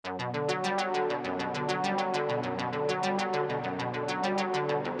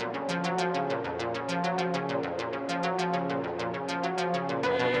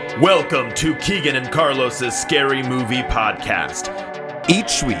Welcome to Keegan and Carlos's Scary Movie Podcast.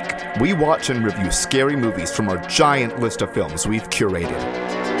 Each week, we watch and review scary movies from our giant list of films we've curated.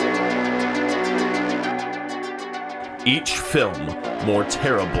 Each film more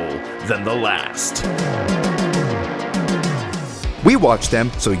terrible than the last. We watch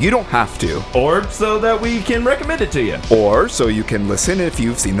them so you don't have to. Or so that we can recommend it to you. Or so you can listen if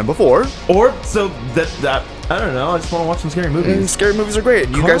you've seen them before. Or so that I don't know, I just want to watch some scary movies. And scary movies are great.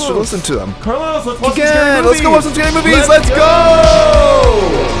 You guys should listen to them. Carlos, let's watch Again, some scary movies. let's go watch some scary movies. Let's go!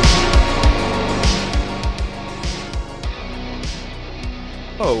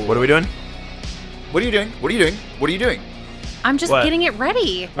 Oh, What are we doing? what are you doing? What are you doing? What are you doing? I'm just What? getting it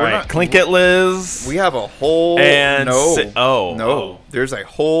ready. All right, not- clink it, Liz. We have a whole... And No. oh. No. There's a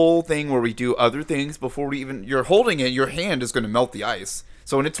whole thing where we do other things before we even... You're holding it, your hand is going to melt the ice.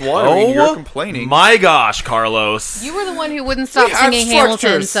 So when it's watery, you're complaining. My gosh, Carlos. You were the one who wouldn't stop We have singing Hamilton,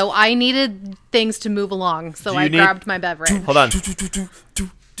 structures. so I needed things to move along. So Do I you need- grabbed my beverage. Hold on.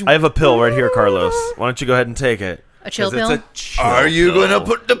 I have a pill right here, Carlos. Why don't you go ahead and take it? A chill 'Cause it's pill? a chill Are you pill. going to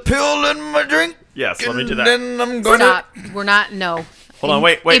put the pill in my drink? Yes, let me do And that. then I'm going Stop. We're not. No. Hold on,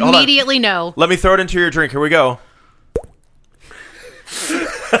 wait, hold on. Immediately no. Let me throw it into your drink. Here we go.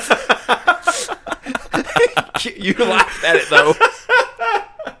 to... You laughed at it, though.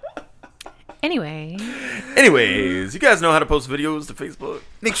 Anyway. Anyways, you guys know how to post videos to Facebook.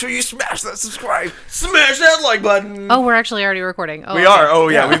 Make sure you smash that subscribe. Smash that like button. Oh, we're actually already recording. Oh, We okay. are. Oh,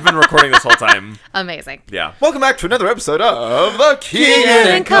 yeah. We've been recording this whole time. Amazing. Yeah. Welcome back to another episode of the Keegan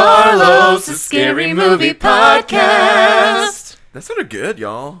and Carlos' Scary Movie Podcast. That sounded good,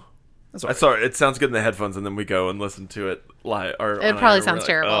 y'all. That's I all right. saw it. It sounds good in the headphones, and then we go and listen to it live. It probably sounds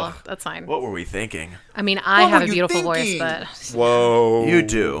terrible. That's fine. What were we thinking? I mean, I What have were a you beautiful voice, thinking? but Whoa. You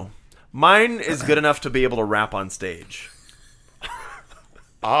do. Mine is good enough to be able to rap on stage.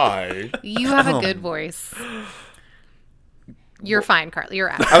 you have a good voice. You're fine, Carly. You're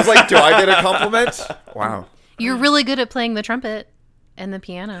out. I was like, do I get a compliment? Wow. You're really good at playing the trumpet and the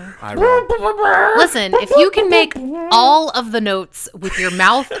piano. I rap. Listen, if you can make all of the notes with your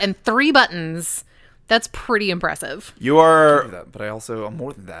mouth and 3 buttons, that's pretty impressive. You are. That, but I also am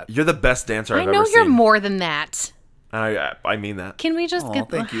more than that. You're the best dancer I I've know ever you're seen. more than that. I mean that. Can we just Oh, get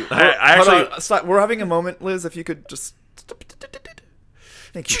thank you. I Hold actually- on, stop. We're having a moment, Liz. If you could just.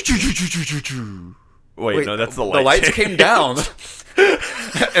 Thank you. Wait, no, that's the light. The lights came down.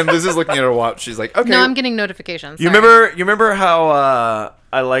 And Liz is looking at her watch. She's like, okay. No, I'm getting notifications. You Sorry. remember how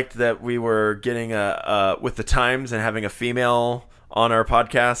I liked that we were getting with the Times and having a female on our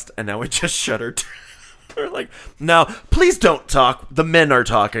podcast, and now we just shut her. We're like, now please don't talk. The men are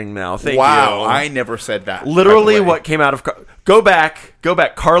talking now. Thank Wow, you. I never said that. Literally, by the way. what came out of go back.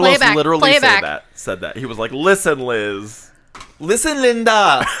 Carlos Play it back, literally play it said back. that. He was like, "Listen, Liz." Listen,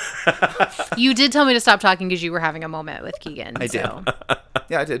 Linda. You did tell me to stop talking because you were having a moment with Keegan. I did. so.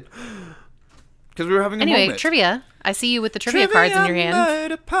 Yeah, I did. Because we were having a Anyway, moment. trivia. I see you with the trivia cards in your hand. Night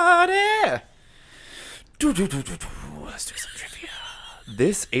at a party. Let's do some trivia.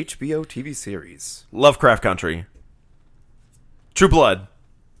 This HBO TV series, Lovecraft Country. True Blood.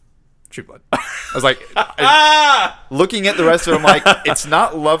 True Blood. I was like, looking at the rest of it, I'm like, it's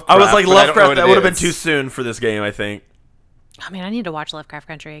not Lovecraft. I was like, but I don't know Lovecraft. what That it would have been is. too soon for this game. I think I mean, I need to watch Lovecraft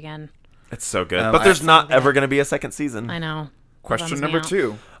Country again. it's so good, Um, but there's I- not ever going to be a second season. I know. Question Bums me number out.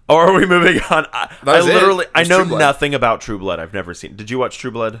 2. Or are we moving on? I was it. literally, I It's know True Blood. nothing about True Blood. I've never seen. Did you watch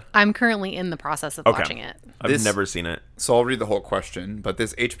True Blood? I'm currently in the process of watching it. I've This- never seen it. So I'll read the whole question. But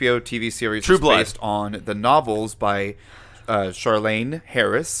this HBO TV series True is Blood. based on the novels by Charlene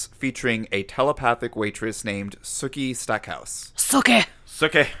Harris, featuring a telepathic waitress named Sookie Stackhouse. Suke!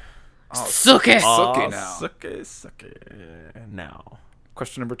 Suke. Suke! Sookie now. Suke now.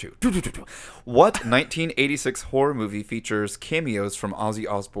 Question number 2. What 1986 horror movie features cameos from Ozzy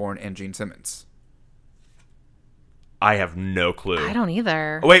Osbourne and Gene Simmons? I have no clue. I don't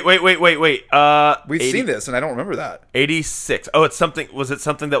either. Wait. We've seen this, and I don't remember that. 86. Oh, it's something. Was it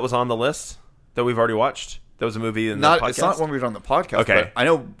something that was on the list that we've already watched? That was a movie in the podcast? It's not one we've done on the podcast. Okay.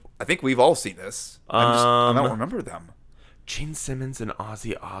 But I think we've all seen this. I don't remember them. Gene Simmons and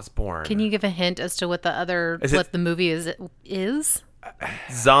Ozzy Osbourne. Can you give a hint as to what the movie is?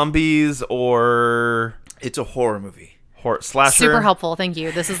 Zombies or It's a horror movie. slasher? Super helpful, thank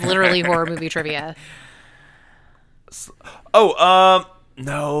you. This is literally horror movie trivia. Oh,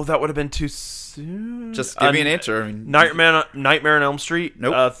 no, that would have been too soon. Just give me an answer. I mean, Nightmare on Elm Street.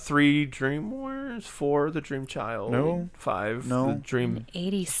 Nope. 3 Dream Wars. 4 The Dream Child. No. 5 No. The Dream.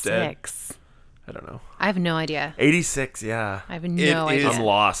 86. I don't know. I have no idea. 86. Yeah. I have It no is- idea. I'm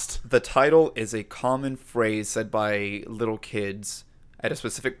lost. the title is a common phrase said by little kids at a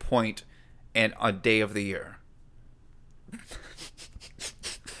specific point and a day of the year.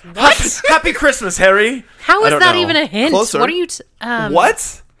 Happy Christmas, Harry. How I is don't that know. even a hint? Closer. What are you?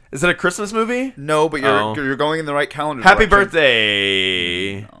 What? Is it a Christmas movie? No, but Oh. you're going in the right calendar. Happy direction.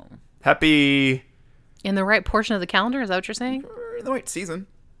 birthday. Happy In the right portion of the calendar? Is that what you're saying? We're in the right season.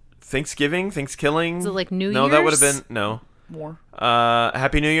 Thanksgiving, Thanksgiving. Is it like New No, that would have Year's? been no. More.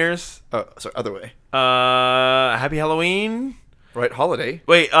 Happy New Year's. Sorry, other way. Happy Halloween. Right, holiday.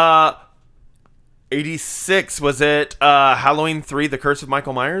 Wait, 86, was it Halloween 3, The Curse of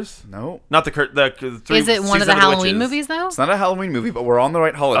Michael Myers? No. Not the three. Is it one of Season the Halloween Witches. movies though? It's not a Halloween movie, but we're on the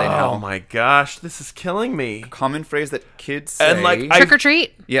right holiday now. Oh my gosh, this is killing me. Common phrase that kids say. And, like, I- Trick or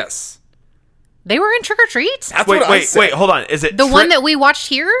Treat? yes. They were in Trick or Treat? That's what I said. Wait, hold on. Is it The one that we watched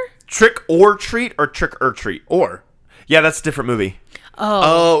here? Trick or Treat or Trick or Treat? Or. Yeah, that's a different movie.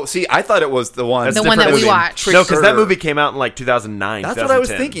 Oh, see, I thought it was the one. That's The a one that different we movie. watched. No, because that Trick or- movie came out in like 2009. That's what I was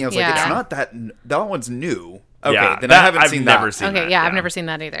 2010. thinking. I was like, Yeah. it's not that one's new. Okay, Yeah, then that- I haven't I've seen never that. seen Okay, that, yeah, I've never seen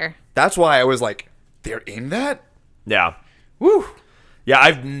that either. That's why I was like, they're in that? Yeah. Woo. Yeah,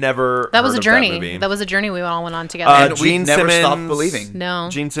 I've never That was heard a of journey. movie. That was a journey we all went on together. And we Gene never Simmons, stopped believing. No.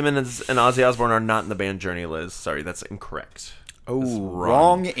 Gene Simmons and Ozzy Osbourne are not in the band Journey, Liz. Sorry, that's incorrect. Oh,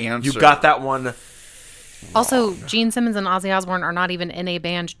 wrong answer. You got that one. Also, Gene Simmons and Ozzy Osbourne are not even in a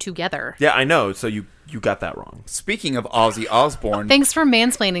band together. Yeah, I know. So you got that wrong. Speaking of Ozzy Osbourne. Thanks for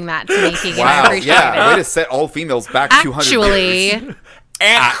mansplaining that to me, Keegan. I Wow, appreciate yeah. Way it. to set all females back 200 years.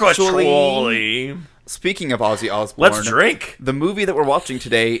 Actually, Speaking of Ozzy Osbourne. Let's drink. The movie that we're watching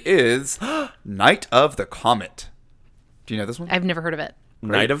today is Night of the Comet. Do you know this one? I've never heard of it.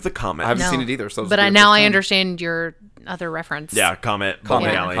 Night of the Comet. I haven't No. seen it either. So But now I understand your other reference. Yeah, Comet.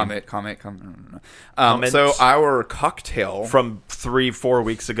 Bowling Alley. Comet. No. Comet. So our cocktail. From 3-4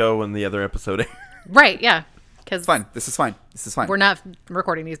 weeks ago when the other episode. Right, yeah. Because Fine. This is fine. we're not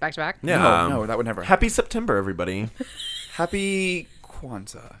recording these back to back. Yeah. No, that would never happen. Happy September, everybody. Happy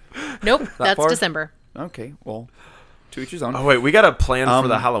Kwanzaa. Nope, that's far? December. Okay, well, to each his own. Oh wait, we got a plan for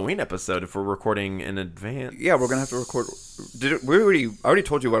the Halloween episode if we're recording in advance. Yeah, we're gonna have to record. I already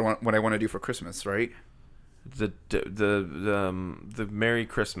told you what I want to do for Christmas, right? The Merry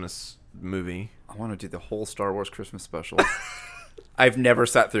Christmas movie. I want to do the whole Star Wars Christmas special. I've never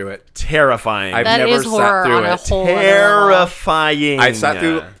sat through it. Terrifying. I've That never is sat horror through on a it. whole other level. Terrifying. I sat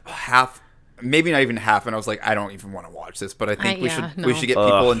through half, maybe not even half, and I was like, I don't even want to watch this. But I think we should get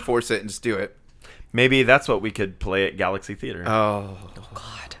people and force it and just do it. Maybe that's what we could play at Galaxy Theater. Oh.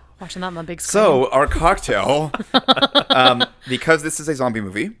 God, watching that on the big screen. So our cocktail, because this is a zombie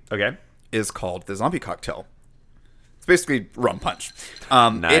movie, Okay. is called the Zombie Cocktail. It's basically rum punch.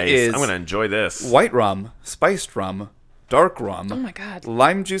 Nice. It is I'm going to enjoy this. white rum, spiced rum, dark rum, Oh my God.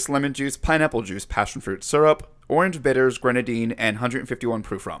 lime juice, lemon juice, pineapple juice, passion fruit syrup, orange bitters, grenadine, and 151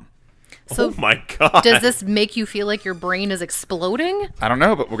 proof rum. So Oh my god. does this make you feel like your brain is exploding? I don't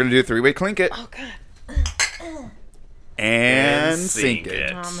know, but we're going to do a three-way clink it. Oh God. And sink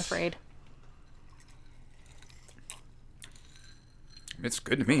it. Oh, I'm afraid. It's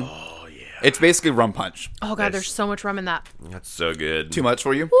good to me. Oh yeah. It's basically rum punch. Oh God, there's so much rum in that. That's so good. Too much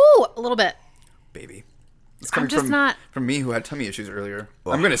for you? Ooh, a little bit. Baby. It's I'm coming just not. from me who had tummy issues earlier.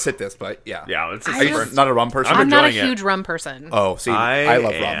 I'm going to sit this, but yeah. Yeah, let's I Are you just- not a rum person? I'm not a enjoying it. huge rum person. Oh, see, I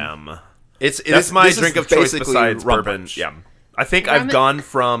love rum. am. That's my drink of choice besides bourbon. Punch. Yeah. I think Rum- I've gone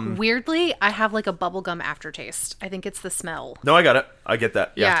from. Weirdly, I have like a bubblegum aftertaste. I think it's the smell. No, I got it. I get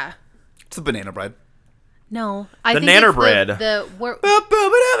that. Yeah. Yeah. It's the banana bread. No, I The think nanner it's bread.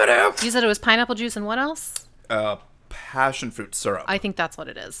 You said it was pineapple juice and what else? Passion fruit syrup. I think that's what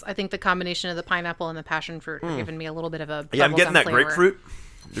it is. I think the combination of the pineapple and the passion fruit are giving me a little bit of a Yeah, I'm getting bubblegum that flavor. grapefruit.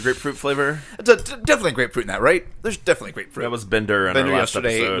 The grapefruit flavor. Definitely grapefruit in that, right? There's definitely grapefruit. That was Bender in Bender our last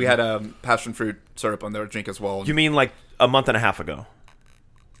yesterday. episode. We had passion fruit syrup on their drink as well. You mean like a month and a half ago?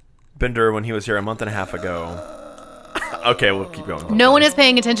 Bender when he was here a month and a half ago. Okay, we'll keep going. No one is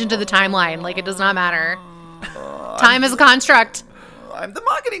paying attention to the timeline. Like, it does not matter. Time is a construct. I'm the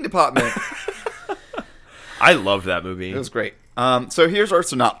marketing department. I loved that movie. It was great. So here's our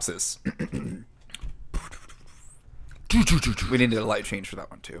synopsis. We needed a light change for that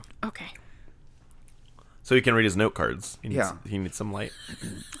one too. Okay. So he can read his note cards. He needs, Yeah. He needs some light.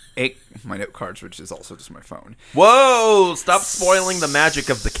 My note cards, which is also just my phone. Whoa! Stop spoiling the magic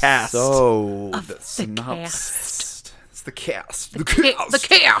of the cast. So the synopsis. It's the cast. The The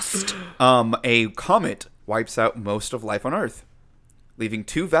cast. A comet wipes out most of life on Earth, leaving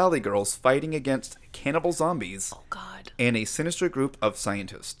two valley girls fighting against cannibal zombies Oh, God. and a sinister group of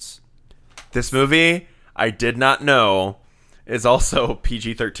scientists. This movie, I did not know, is also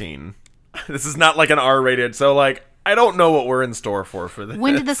PG-13. This is not like an R-rated, so like I don't know what we're in store for this.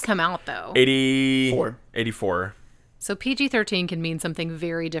 When did this come out, though? 84. So PG-13 can mean something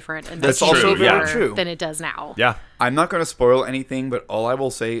very different in That's the also future very true. than it does now. Yeah. I'm not going to spoil anything, but all I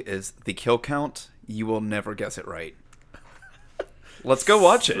will say is the kill count, you will never guess it right. Let's go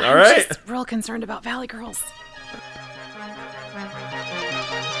watch it. All right. I'm just real concerned about Valley Girls.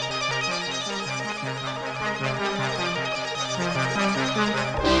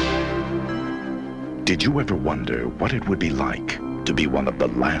 Did you ever wonder what it would be like to be one of the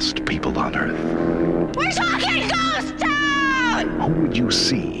last people on Earth? We're talking Ghost Town! Who would you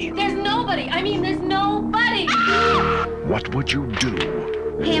see? There's nobody. There's nobody. What would you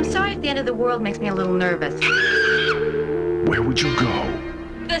do? Hey, I'm sorry if the end of the world makes me a little nervous. Where would you go?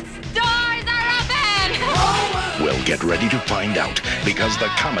 The stars are open! Well, get ready to find out, because the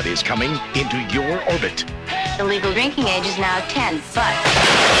comet is coming into your orbit. The legal drinking age is now 10, but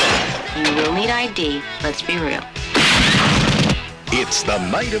you will need ID. Let's be real. It's the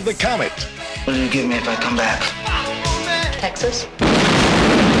night of the comet. What do you give me if I come back? Texas?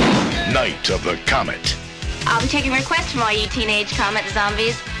 Night of the comet. I'll be taking requests from all you teenage comet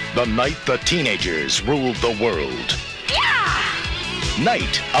zombies. The night the teenagers ruled the world. Yeah!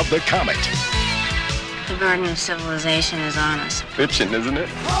 Night of the comet. The burden of civilization is on us. Fiction, isn't it?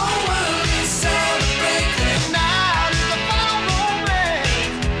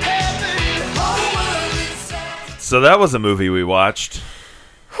 So that was a movie we watched.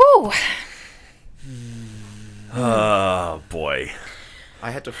 Whew. Oh, boy.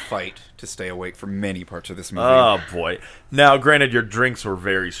 I had to fight to stay awake for many parts of this movie. Oh, boy. Now, granted, your drinks were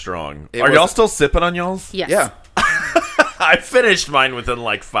very strong. It Are was- y'all still sipping on y'all's? Yes. Yeah. I finished mine within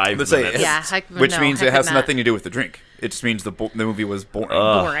like 5 Let's minutes. say, Yeah, which means it has not. nothing to do with the drink. It just means the movie was boring.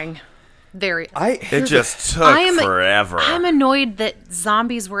 Boring. Very. It just took forever. I'm annoyed that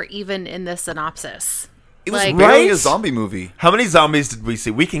zombies were even in the synopsis. It was like- barely Right? a zombie movie. How many zombies did we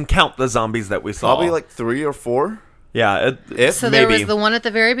see? We can count the zombies that we saw. Probably like 3 or 4. Yeah. If So maybe. there was the one at the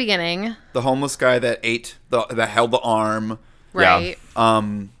very beginning, the homeless guy that ate that held the arm. right?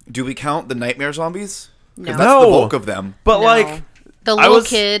 Do we count the nightmare zombies? No. That's No. the bulk of them. But No. like, The I little was-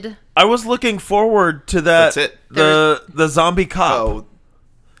 kid. I was looking forward to that. That's it. The zombie cop. Oh,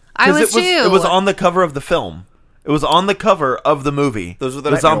 I was, Because too. it was on the cover of the film. It was on the cover of the movie. Those were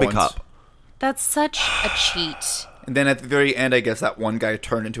the zombie nightmare ones. cop. That's such a cheat. and then at the very end, I guess that one guy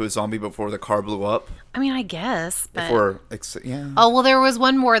turned into a zombie before the car blew up. I mean, I guess. But... Yeah. Oh, well, there was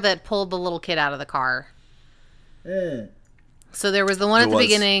one more that pulled the little kid out of the car. So there was the one There at the was.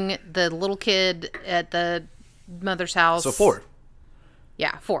 beginning, the little kid at the mother's house. So 4,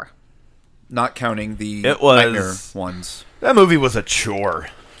 Yeah, 4. not counting the It was- nightmare ones. That movie was a chore.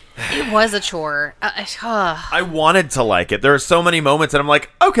 It was a chore. I wanted to like it. There are so many moments, and I'm like,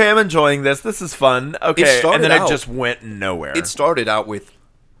 okay, I'm enjoying this. This is fun. Okay, started and then out- it just went nowhere. It started out with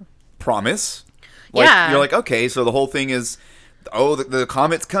promise. Like, Yeah. You're like, okay, so the whole thing is, the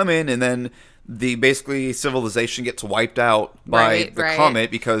comet's coming, and then basically civilization gets wiped out by Right, the right.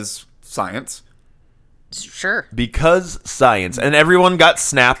 comet because science. Sure. because science, and everyone got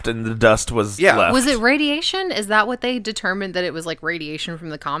snapped, and the dust was Yeah. left. Was it radiation? Is that what they determined, that it was like radiation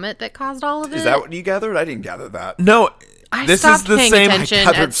from the comet that caused all of it? Is that what you gathered? I didn't gather that. No, I this stopped is the paying same. attention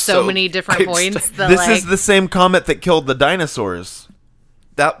gathered at so so- many different I points. st- That, This like, is the same comet that killed the dinosaurs,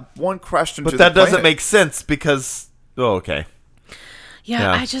 That one crashed into but the that doesn't planet. make sense because. Oh, okay. yeah.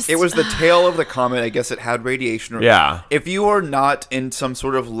 yeah. I just It was the tail of the comet. I guess it had radiation. Yeah. If you are not in some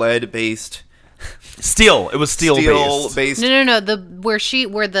sort of lead-based, Steel. It was steel based. based, no. The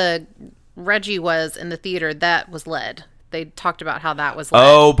where the Reggie was in the theater, that was lead. They talked about how that was lead.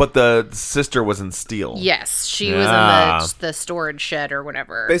 Oh, but the sister was in steel. Yes, she Yeah. was in the storage shed or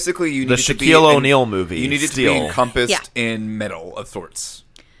whatever. basically you The needed to be Shaquille in- O'Neal movie, You needed to Steel. be encompassed Yeah. in metal of sorts.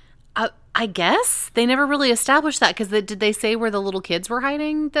 I guess they never really established that, because did they say where the little kids were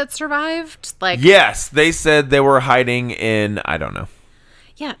hiding that survived? Like, Yes, they said they were hiding in. I don't know.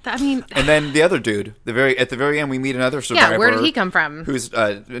 yeah. I mean, And then the other dude, at the very end, we meet another survivor. yeah. Where did he come from? Whose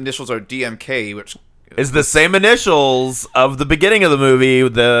initials are DMK, which It's the same initials of the beginning of the movie.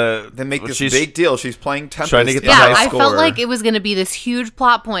 then make this she's big deal. She's playing Tempest. trying to get the in high Yeah, I score. felt like it was going to be this huge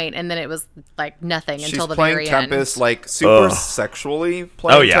plot point, and then it was like nothing She's until the playing very Tempest, end. like super Ugh. sexually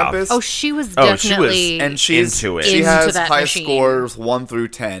playing Oh, yeah. Tempest. Oh, she was Oh, she was- definitely. and she's into it. She Into has that high machine. scores 1 through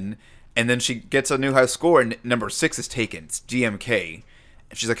 10, and then she gets a new high score, and number 6 is taken. It's DMK,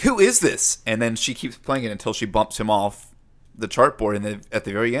 and she's like, "Who is this?" And then she keeps playing it until she bumps him off the chartboard, and then at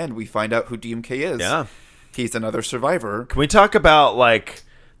the very end, we find out who DMK is. Yeah. He's another survivor. Can we talk about like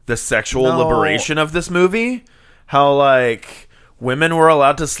the sexual No. liberation of this movie? How like women were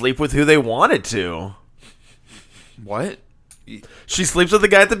allowed to sleep with who they wanted to. What? She sleeps with the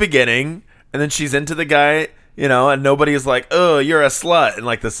guy at the beginning, and then she's into the guy, and nobody's like, "Oh, you're a slut," and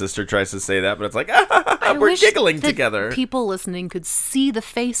like the sister tries to say that, but it's like, I we're wish giggling that together. People listening could see the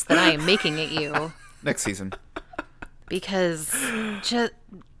face that I am making at you, Next season. because just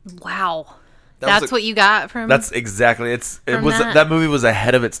wow, That was that's a- what you got from That's exactly. It From was that. that movie was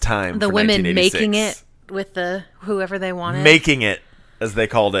ahead of its time. the for women 1986. making it with the whoever they wanted. making it, as they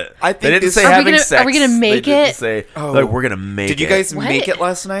called it. I think they didn't this- say Are we having gonna- sex. are we gonna make they didn't it? Say, Oh. like, we're gonna make it. Did you guys What? make it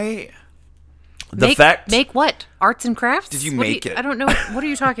last night? The fact make what? Arts and crafts? Did you What make it? I don't know. What are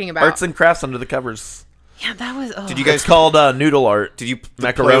you talking about? arts and crafts under the covers. yeah, that was. Oh. Did you guys It's called noodle art. Did you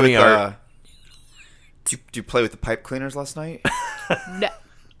macaroni play with, art? Did you play with the pipe cleaners last night? No,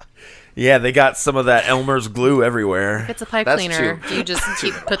 Yeah, they got some of that Elmer's glue everywhere. if it's a pipe That's cleaner, true. do you just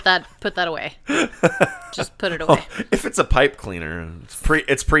put that away? Just put it away. If it's a pipe cleaner,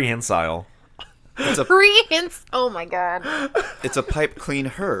 it's prehensile. It's a Pre-hints. Oh my god. it's a pipe clean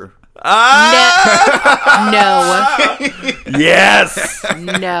her. No. Yes,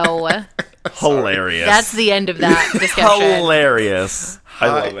 No. hilarious. That's the end of that discussion. hilarious. I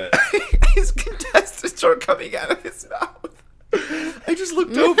love it. His contestants are coming out of his mouth. I just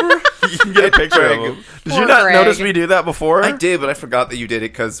looked over. You can get a picture of him. Did you Poor not Greg. notice me do that before? I did, but I forgot that you did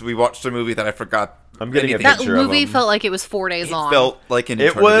it because we watched a movie that I forgot. I'm getting a anything. That picture of movie him. felt like it was 4 days long. Felt like an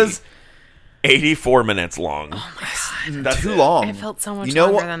It eternity. was 84 minutes long. That's too long. It felt so much You know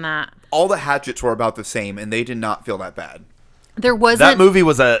longer what? than that. All the hatchets were about the same, and they did not feel that bad. There wasn't. That movie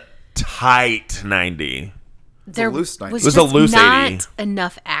was a tight 90 there loose night. was It was a just loose not 80.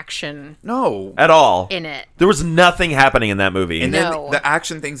 enough action No. at all. in it. There was nothing happening in that movie. And then No. the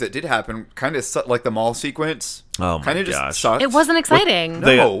action things that did happen kind of like the mall sequence. Oh my kind of gosh. just sucked. It wasn't exciting.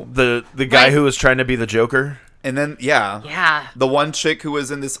 No. The guy Like- who was trying to be the Joker. And then Yeah. the one chick who was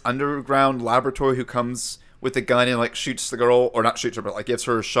in this underground laboratory who comes with a gun and like shoots the girl, or not shoots her, but like gives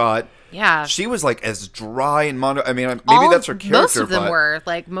her a shot. Yeah. She was like as dry and I mean, maybe All- that's her character. Most of them but were.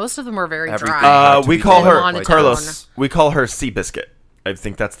 Like, most of them were very Everything. dry. Had to We be call very her monotone. Carlos. We call her Seabiscuit. I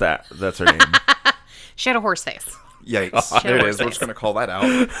think that's her name. She had a horse face. Yikes! There it is. We're face. just gonna call that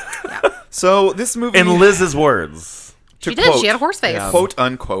out. So this movie, In Liz's words. to She did. She had a horse face. quote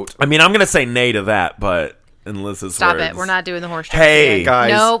unquote. I mean, I'm gonna say nay to that, but in Liz's Stop words. it. We're not doing the horse. jokes Hey, again.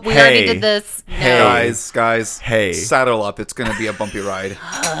 guys. No, we Hey. already did this. No. Hey. Guys, Hey. saddle up. It's gonna be a bumpy ride.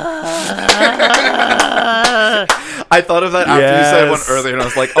 I thought of that after you said one Yes. earlier, and I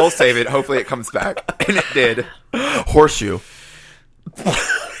was like, I'll save it. Hopefully, it comes back, and it did. Horseshoe.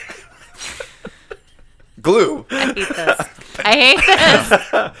 Glue, I hate this. I hate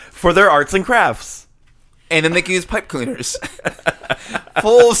this. For their arts and crafts. and then they can use pipe cleaners.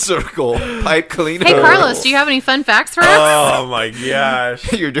 Full circle pipe cleaner. Hey, Carlos, do you have any fun facts for us? Oh my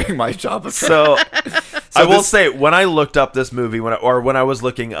gosh. You're doing my job. So, I will this- say, when I looked up this movie, when I was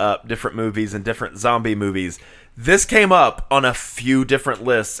looking up different movies and different zombie movies, this came up on a few different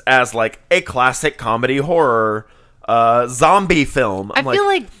lists as like a classic comedy horror zombie film. I feel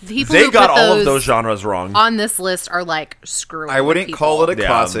like people they who got put all of those those genres wrong. on this list are like screwing. I wouldn't with call it a people. Yeah.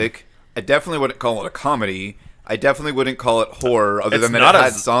 classic. I definitely wouldn't call it a comedy. I definitely wouldn't call it horror, other It's than that not it a-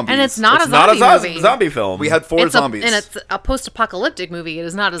 had zombies. And it's not It's a not zombie a movie. zombie film. We had four It's zombies. and it's a post-apocalyptic movie. It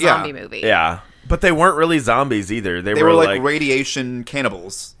is not a Yeah. zombie movie. Yeah, but they weren't really zombies either. They they were were like radiation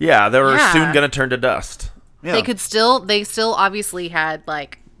cannibals. yeah, they were Yeah. soon gonna turn to dust. Yeah. They still obviously had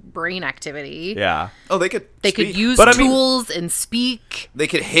like brain activity. Yeah. Oh, they could. They speak. could use But I mean- tools and speak. They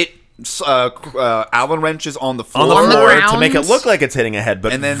could hit Allen wrenches on the floor. On the On the floor to ground. make it look like it's hitting a head,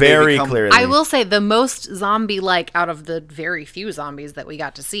 but And then they very become- clearly. I will say the most zombie-like out of the very few zombies that we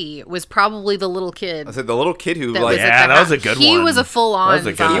got to see was probably the little kid. I said the little kid who that like was at Yeah, the that was house. a good He one. was a full-on That was a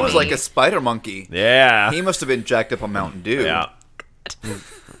good zombie. he one. was like a spider monkey. Yeah. He must have been jacked up on Mountain Dew. Yeah. I Come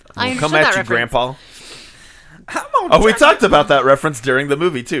understood at that you, reference. Grandpa. Oh, we talked about that reference during the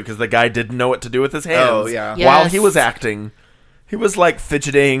movie too, because the guy didn't know what to do with his hands. Oh, yeah. While Yes. he was acting, he was like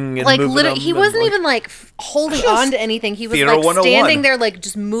fidgeting and Like moving literally, them he and, wasn't like- even like holding on to anything. He was Theater like 101. standing there, like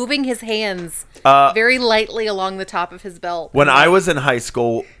just moving his hands very lightly along the top of his belt. When I was in high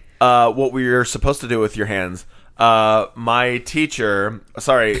school, what we were supposed to do with your hands, my teacher,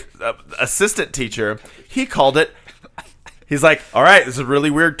 assistant teacher, he called it. He's like, all right, this is a really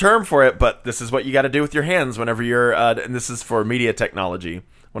weird term for it, but this is what you got to do with your hands whenever you're, and this is for media technology.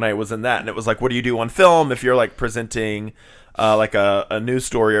 When I was in that, and it was like, what do you do on film if you're like presenting, like a news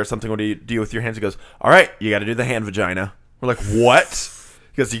story or something? What do you do with your hands? He goes, all right, you got to do the hand vagina. We're like, what?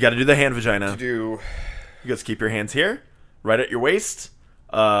 He goes, you got to do the hand vagina. He goes, keep your hands here, right at your waist,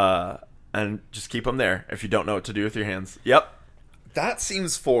 and just keep them there if you don't know what to do with your hands. Yep. That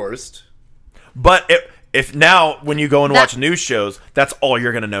seems forced. But if now when you go and watch news shows, that's all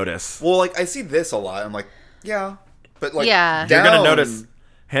you're gonna notice. Well, like I see this a lot. I'm like, yeah, but like, Yeah. You're gonna down- notice.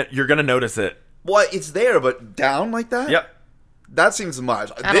 You're gonna notice it. Well, it's there, but down like that. Yep. That seems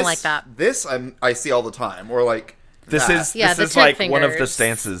much. I don't like that. This I see all the time. Or like This that. is Yeah, this the is like tit one of the fingers.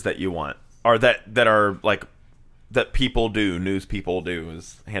 stances that you want, or that are like that people do. News people do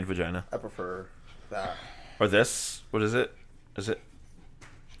is hand vagina. I prefer that. Or this. What is it? Is it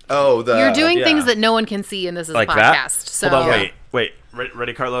Oh, the You're doing yeah. things that no one can see, and this is like a that? podcast. So Hold on, wait.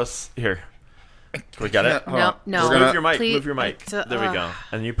 Ready, Carlos? Here. We got it. Hold on. No. We're gonna- Move your mic. Please- Move your mic. it's, There we go.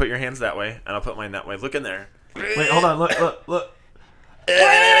 And you put your hands that way, and I'll put mine that way. Look in there. Wait, hold on. Look.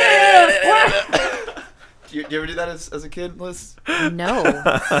 Do you ever do that as a kid, Liz? no.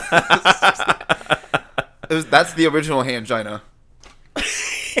 That's the original Hangina.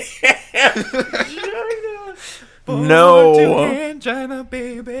 No. Hangina,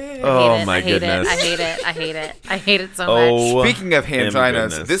 baby. Oh my I hate goodness. It. I hate it. I hate it. I hate it so Oh. much. Speaking of Hanginas,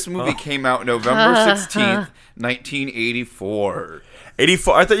 goodness. this movie came out November 16th, 1984.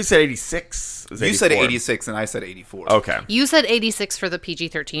 84. I thought you said 86. It was You said 84. 86 and I said 84. Okay. You said 86 for the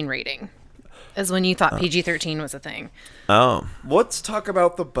PG-13 rating. Is when you thought PG-13 was a thing. Oh. Let's talk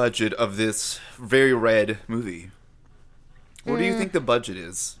about the budget of this very red movie. What do you think the budget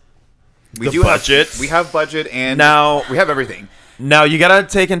is? We The budget? We have budget and Now- we have everything. Now you gotta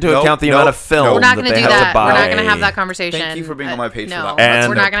take into Nope, account the nope, amount of film nope. We're not going that to they do have that. to buy. We're not going to have that conversation. Thank you for being on my page for no, that one. And-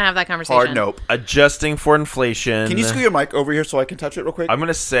 we're not going to have that conversation. Hard nope. Adjusting for inflation. Can you scoot your mic over here so I can touch it real quick? I'm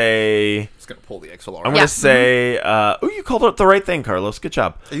gonna say. just gonna pull the XLR. I'm out. gonna say. Oh, you called it the right thing, Carlos. Good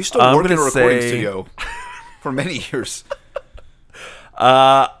job. I used to I'm work in a gonna recording say- studio for many years.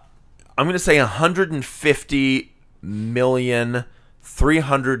 I'm gonna say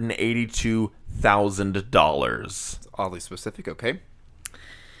 150,382,000 Uh, Oddly specific. Okay.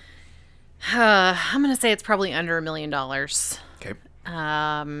 I'm going to say it's probably under $1 million. Okay.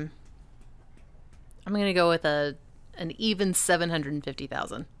 I'm going to go with an even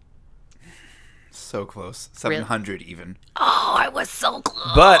 750,000. So close. 700 even. Oh, I was so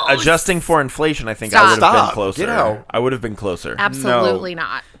close. But adjusting for inflation, I think I Stop. would have been Stop. closer. Get out. I would have been closer. Absolutely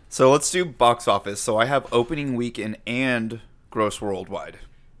not. So let's do box office. So I have opening weekend and gross worldwide.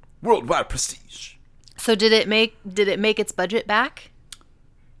 Worldwide prestige. So did it make its budget back?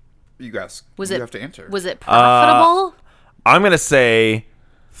 You guys, Was you it have to answer. Was it profitable? I'm gonna say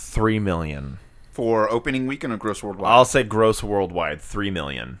 3 million. For opening weekend or gross worldwide? I'll say gross worldwide 3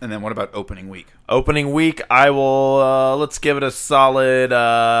 million. And then what about opening week? Opening week, I will. Let's give it a solid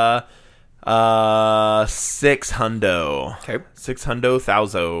 600. Okay.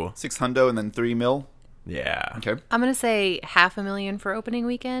 600,000. 600 and then 3 mil. Yeah. Okay. I'm going to say $500,000 for opening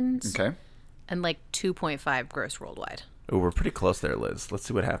weekend Okay. and like 2.5 gross worldwide. Ooh, we're pretty close there, Liz. Let's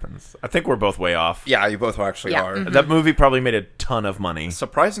see what happens. I think we're both way off. Yeah, you both actually Yeah. are. Mhm. That movie probably made a ton of money.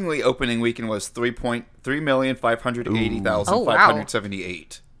 Surprisingly, opening weekend was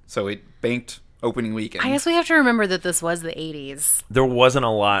 3,580,578. So it banked opening weekend. I guess we have to remember that this was the 80s. There wasn't a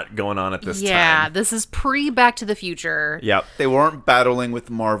lot going on at this Yeah, time. this is pre Back to the Future. Yep. They weren't battling with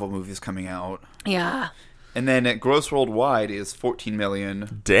Marvel movies coming out. Yeah. And then at gross worldwide is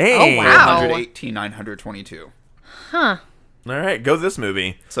 14,000,000. Dang. Oh, wow. 118,922. Huh. All right, go this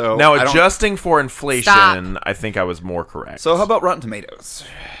movie. So, now I don't- adjusting for inflation, Stop. I think I was more correct. So how about Rotten Tomatoes?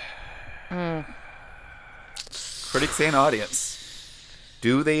 Critics and audience.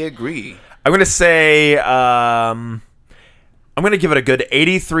 Do they agree? I'm gonna say I'm gonna give it a good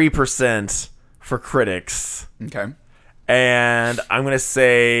 83% for critics, Okay. and I'm gonna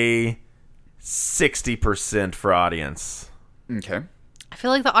say 60% for audience. Okay. I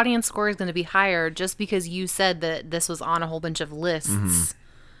feel like the audience score is going to be higher just because you said that this was on a whole bunch of lists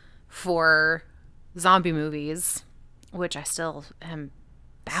for zombie movies, which I still am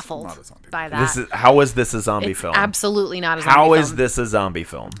baffled Not a zombie by that. How is this a zombie It's film? absolutely not a zombie How film. is this a zombie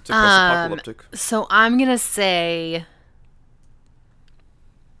film? It's a post-apocalyptic. So I'm going to say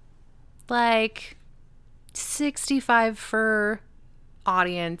like 65 for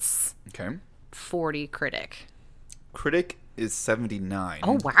audience, Okay. 40 critic. Critic is 79.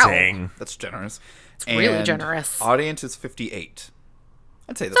 Oh, wow. Dang. That's generous. It's really generous. Audience is 58.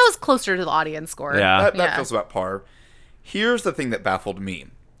 I'd say So that's it's closer to the audience score. Yeah. that Yeah. feels about par. Here's the thing that baffled me.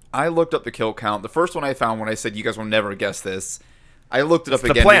 I looked up the kill count. The first one I found when I said you guys will never guess this, I looked it up It's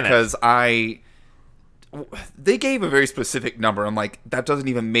the again planet. because they gave a very specific number. I'm like, that doesn't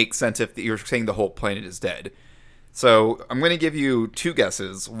even make sense if you're saying the whole planet is dead. So I'm going to give you two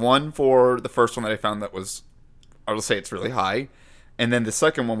guesses. One for the first one that I found that was, I will say it's really high. And then the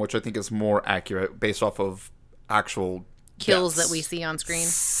second one, which I think is more accurate based off of actual Kills deaths. that we see on screen.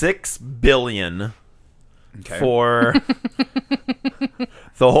 6 billion for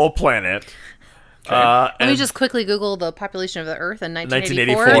the whole planet. Let me just quickly Google the population of the Earth in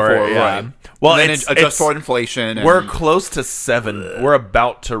 1984. 1984, yeah. Right. Well, And then it's, adjust for inflation. And we're close to 7. We're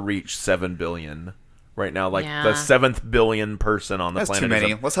about to reach 7 billion right now. Like Yeah. the 7th billion person on the That's planet. too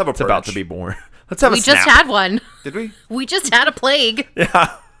many. Let's have a It's about purge. to be born. Let's have We a just snap. had one. Did we? We just had a plague.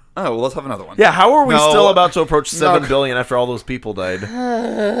 Yeah. Oh, well, let's have another one. Yeah. How are we No. still about to approach 7 No. billion after all those people died?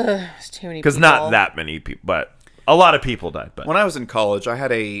 There's too many Because people. not that many people, but a lot of people died. But When I was in college, I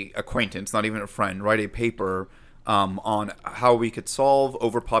had a acquaintance, not even a friend, write a paper on how we could solve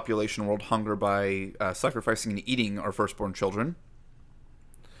overpopulation and world hunger by sacrificing and eating our firstborn children.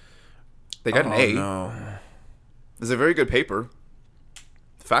 They got an A. no. It's a very good paper.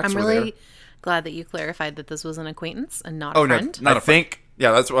 The facts I'm were really there. glad that you clarified that this was an acquaintance and not Oh a no, friend. not I a friend. think.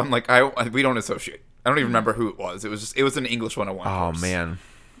 Yeah, that's what I'm like. We don't associate. I don't even remember who it was. It was an English 101 Oh course. man.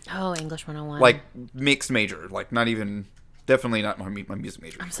 Oh, English 101. Like mixed major, like not even. Definitely not my music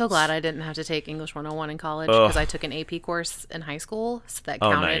major. I'm so glad I didn't have to take English 101 in college because I took an AP course in high school, so that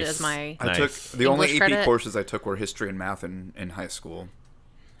Oh, counted nice. as my. I Nice. took the only English AP credit? courses I took were history and math in high school.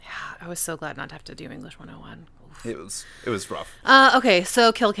 I was so glad not to have to do English 101. Oof. It was rough. Okay,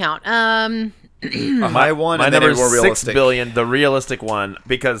 so kill count. A high one, My and then number a is more 6 realistic. billion, the realistic one,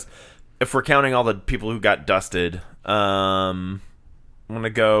 because if we're counting all the people who got dusted, I'm gonna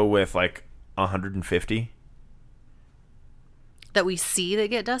go with like 150. That we see that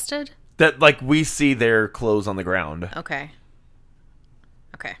get dusted. That like we see their clothes on the ground, Okay.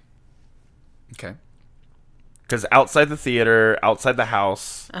 Okay. Okay. because outside the theater, outside the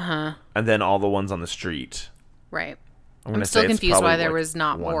house, Uh-huh. and then all the ones on the street. Right. I'm, gonna I'm still say it's confused why probably, there like, was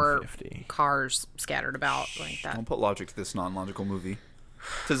not more 150. cars scattered about like that. Don't put logic to this non-logical movie.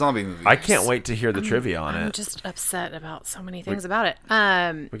 It's a zombie movie. I can't wait to hear the trivia on I'm it. just upset about so many things about it.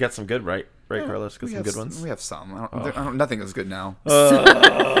 We got some good, right, Carlos? Got some good ones. We have some. Nothing is good now.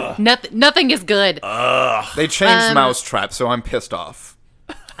 Nothing is good. They changed Mousetrap, so I'm pissed off.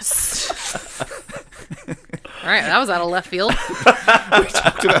 All right, that was out of left field. We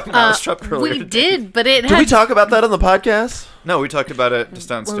talked about Mousetrap earlier. We today. did, but it Did we had talk about that on the podcast? No, we talked about it just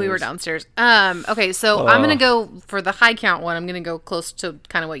downstairs. when we were downstairs. Okay, so I'm gonna go for the high count one. I'm gonna go close to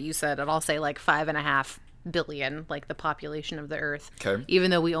kind of what you said, and I'll say like 5.5 billion, like the population of the Earth. Okay. Even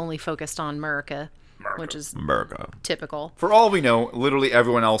though we only focused on America, which is America. typical. For all we know, literally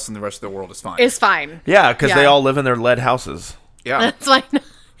everyone else in the rest of the world is fine. It's fine. Yeah, because they Yeah. all live in their lead houses. yeah. That's fine.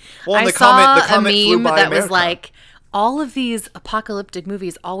 Well, and I the comet saw flew a meme by that was America. like, all of these apocalyptic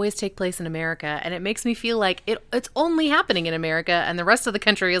movies always take place in America, and it makes me feel like it's only happening in America, and the rest of the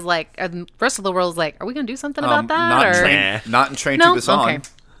country is like, and the rest of the world is like, are we gonna do something about that? not, or not in Train No? to Busan.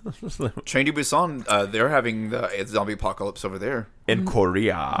 Okay. Train to Busan, they're having the zombie apocalypse over there. In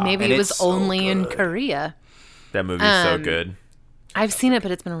Korea. Maybe And it was it's so only in good. Korea. That movie's so good. I've seen it,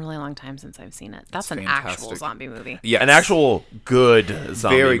 but it's been a really long time since I've seen it. That's It's an actual fantastic. zombie movie. Yes. An actual good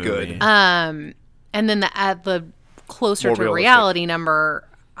zombie Very movie. good. And then the closer More to realistic. reality number,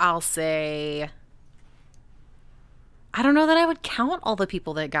 I'll say, I don't know that I would count all the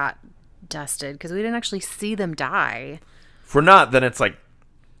people that got dusted because we didn't actually see them die. If we're not, then it's like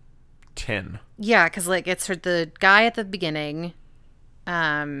 10. Yeah, because like it's the guy at the beginning,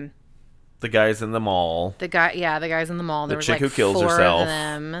 The guys in the mall. the guys in the mall. The There was chick like who kills 4 herself. of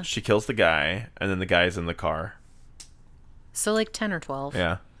them. She kills the guy, and then the guys in the car. So like 10 or 12.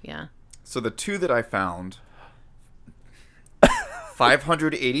 Yeah. Yeah. So the two that I found,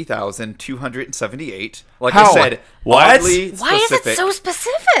 580,278. Like How? I said, What? oddly Why is specific. it so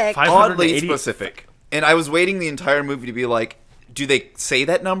specific? Oddly 580 specific. And I was waiting the entire movie to be like, do they say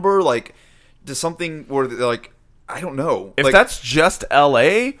that number? Like, does something where they're like, I don't know. If like, that's just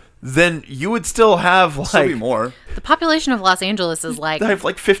LA, then you would still have still be like more. The population of Los Angeles is like they have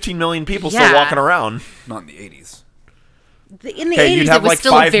like 15 million people Yeah. still walking around. Not in the 80s. in the Okay, 80s. you'd have It was like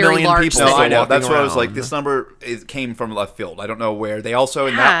still a 5 very million large people No, city. still I know. walking That's what I was like. around. This number came from left field. I don't know where. They also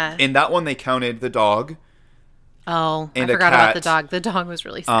in Yeah. that one they counted the dog. Oh, And I a forgot about cat. the dog. The dog was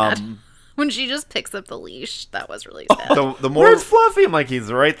really sad. When she just picks up the leash, that was really sad. The more Where's Fluffy? I'm like,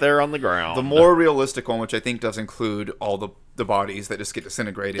 he's right there on the ground. the more realistic one, which I think does include all the bodies that just get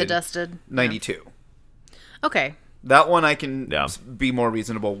disintegrated. The dusted. 92. Okay. That one I can Yeah. be more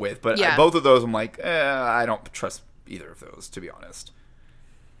reasonable with, but Yeah. both of those I'm like, I don't trust either of those, to be honest.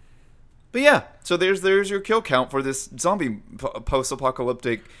 But yeah, so there's your kill count for this zombie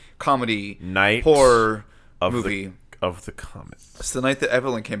post-apocalyptic comedy Night horror of movie. of the Comet. It's the night that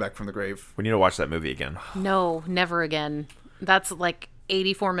Evelyn came back from the grave. We need to watch that movie again. No, never again. That's like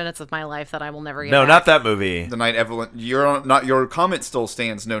 84 minutes of my life that I will never get No, back. not that movie. The Night Evelyn, your comment still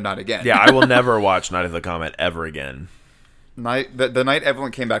stands. No, not again. Yeah, I will never watch Night of the Comet ever again. The Night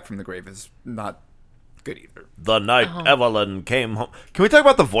Evelyn came back from the grave is not good either. The night Evelyn came home. Can we talk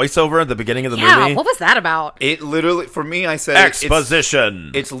about the voiceover at the beginning of the movie? What was that about? It literally, for me, I said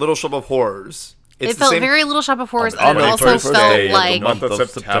Exposition. It's Little Shop of Horrors. It's It felt very Little Shop of Horrors, On and the it also 31st day felt of the like month of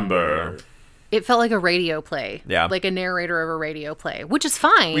September. it felt like a radio play. Yeah. Like a narrator of a radio play, which is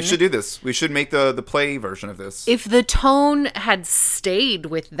fine. We should do this. We should make the play version of this. If the tone had stayed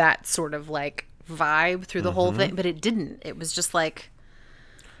with that sort of like vibe through the whole thing, but it didn't. It was just like,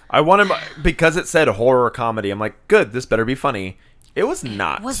 I wanted, because it said horror comedy, I'm like, good, this better be funny. It was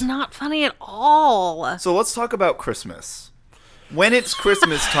not. it was not funny at all. So let's talk about Christmas. When it's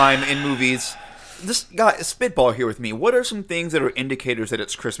Christmas time in movies, this guy, spitball here with me. What are some things that are indicators that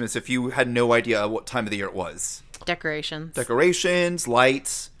it's Christmas if you had no idea what time of the year it was? Decorations. Decorations,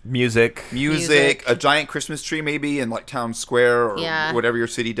 lights, Music. a giant Christmas tree maybe in like town square or Yeah. whatever your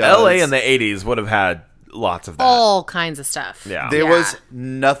city does. LA in the 80s would have had lots of that. All kinds of stuff. Yeah. There Yeah. was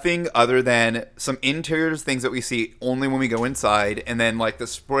nothing other than some interiors things that we see only when we go inside, and then like the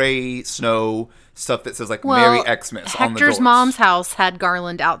spray snow stuff that says like Merry Xmas on the doors. Hector's mom's house had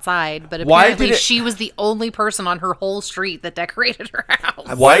garland outside, but Why apparently did it- she was the only person on her whole street that decorated her house.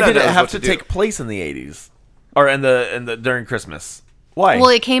 Why Wanda did it knows have what to to do. take place in the 80s? Or in the during Christmas? Why? Well,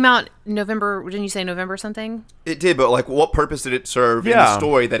 it came out November. Didn't you say November something? It did, but like, what purpose did it serve in the Yeah.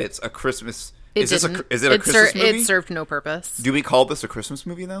 story that it's a Christmas? It Is this didn't. is it a Christmas movie? It served no purpose. Do we call this a Christmas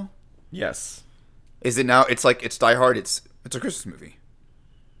movie though? yes. Is it now? It's like it's Die Hard. It's a Christmas movie.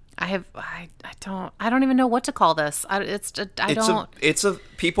 I don't even know what to call this.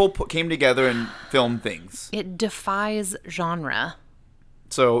 People came together and filmed things. It defies genre.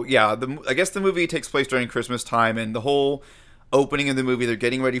 So yeah, I guess the movie takes place during Christmas time, and the whole opening of the movie, they're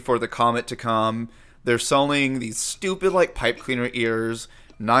getting ready for the comet to come. They're selling these stupid like pipe cleaner ears.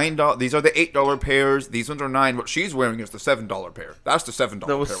 $9. These are the $8 pairs. These ones are $9. What she's wearing is the $7 pair. That's the $7 That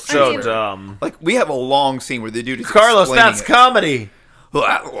pair. was what she's so wearing. dumb. Like we have a long scene where the dude is Carlos, explaining that's it. comedy.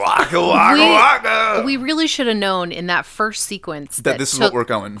 Waka, waka, waka. We really should have known in that first sequence That this is what we're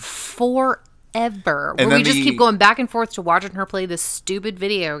going. forever. Where And we then just the- keep going back and forth to watching her play this stupid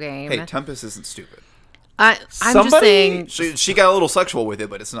video game. Hey, Tempest isn't stupid. I'm just Somebody- saying. She got a little sexual with it,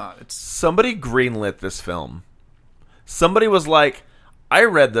 but it's not. It's Somebody greenlit this film. Somebody was like, I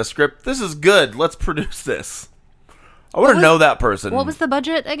read the script. This is good. Let's produce this. I want to was- know that person. What was the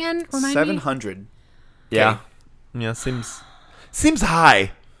budget again? Remind me. 700. Yeah. Yeah, seems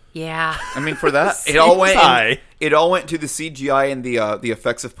high. Yeah. I mean, for that, it Seems all went. high. It all went to the CGI and the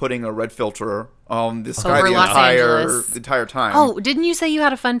effects of putting a red filter on the sky Over the Los Angeles. entire time. Oh, didn't you say you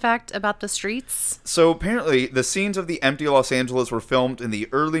had a fun fact about the streets? So apparently, the scenes of the empty Los Angeles were filmed in the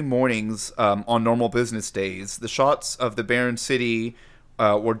early mornings on normal business days. The shots of the barren city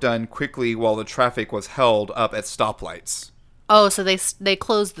were done quickly while the traffic was held up at stoplights. Oh, so they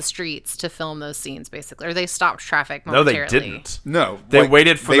closed the streets to film those scenes, basically, or they stopped traffic No, they momentarily. didn't. No, They like,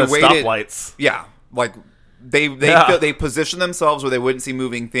 waited for the stoplights. Yeah, like they Yeah. they positioned themselves where they wouldn't see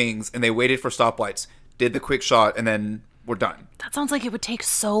moving things, and they waited for stoplights, did the quick shot, and then we're done. That sounds like it would take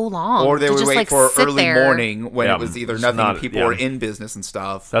so long. Or they to would just, wait like, for sit early there. morning when Yeah, it was either it's nothing, not- people yeah. were in business and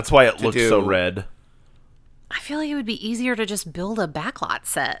stuff. That's why it to looked so do. red. I feel like it would be easier to just build a backlot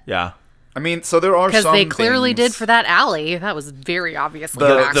set. Yeah. I mean, so there are Because some they clearly things- did for that alley. That was very obviously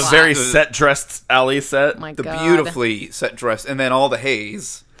The a backlot. very set dressed alley set. Oh my the God. beautifully set dress, and then all the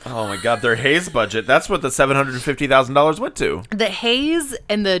haze. Oh my god, their haze budget. That's what the $750,000 went to. The haze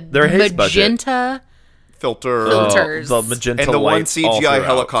and the Their haze budget. magenta Filter Filters. The magenta and the one lights all CGI throughout.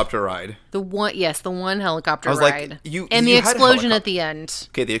 helicopter ride. the one helicopter I was like, ride. you- and you the had a explosion helicopter. at the end.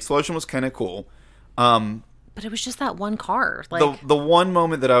 Okay, the explosion was kind of cool. But it was just that one car. Like The one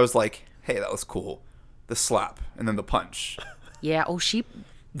moment that I was like, "Hey, that was cool," the slap and then the punch. yeah, she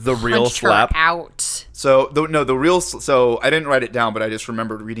The real punched her slap. out. So the real. So I didn't write it down, but I just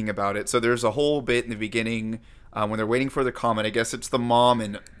remembered reading about it. So there's a whole bit in the beginning when they're waiting for the comet. I guess it's the mom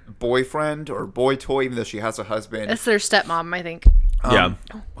and boyfriend or boy toy, even though she has a husband. It's their stepmom, I think. Yeah.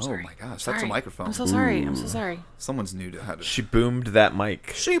 Oh my gosh, that's a Sorry. microphone. I'm so sorry. I'm so sorry. Someone's new to how to. She boomed that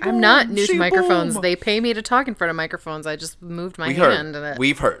mic. I'm not new to microphones. They pay me to talk in front of microphones. I just moved my We hand. heard. And it,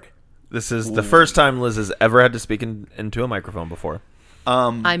 We've heard. This is the first time Liz has ever had to speak into a microphone before.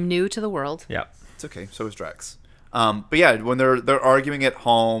 I'm new to the world. Yeah. It's okay. So is Drax. But yeah, when they're arguing at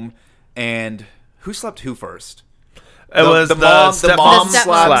home, and who slept who first? It was the mom stepmom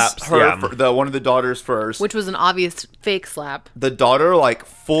slaps her, yeah. one of the daughters first. Which was an obvious fake slap. The daughter, like,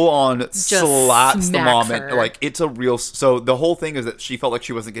 full on slaps the mom. smacks And, her. like, it's a real... So the whole thing is that she felt like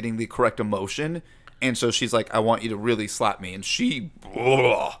she wasn't getting the correct emotion. And so she's like, I want you to really slap me. And she...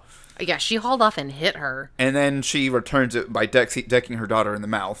 Ugh. Yeah, she hauled off and hit her. And then she returns it by decking her daughter in the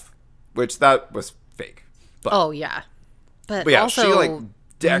mouth. Which, that was fake. But, Oh, yeah. But yeah, also, she, like,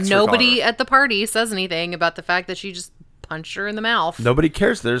 decks her nobody daughter. at the party says anything about the fact that she just punched her in the mouth. Nobody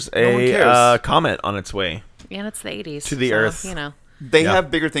cares. There's one a cares. comet on its way. And it's the 80s. To the so, earth. You know. They Yeah. have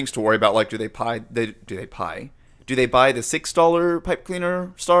bigger things to worry about. Like, do they buy the $6 pipe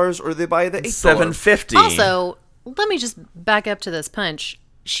cleaner stars, or do they buy the $8? $7.50. Also, let me just back up to this punch.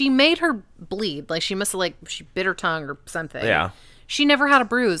 She made her bleed. Like, she must have, like, she bit her tongue or something. Yeah. She never had a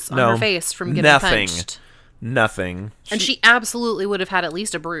bruise on No. her face from getting Nothing. punched. Nothing. And she absolutely would have had at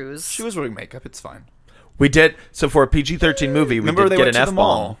least a bruise. She was wearing makeup. It's fine. We did. So for a PG-13 movie, we Remember, did they get went an to the F-bomb.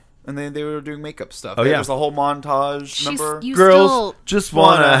 mall, and they were doing makeup stuff. Oh, yeah. There's a whole montage. She's- Remember? you Girls still, just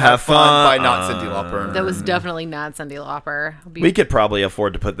want to have fun. by not Cyndi Lauper. that was definitely not Cyndi Lauper. We could probably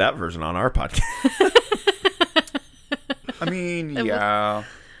afford to put that version on our podcast. I mean, yeah.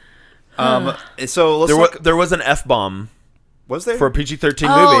 So let's There was an F-bomb was there? for a PG-13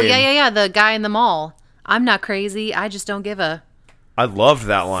 Oh, movie. yeah. The guy in the mall. I'm not crazy. I just don't give a I loved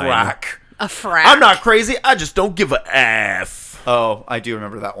that line. Frack. frack. I'm not crazy. I just don't give a F. Oh, I do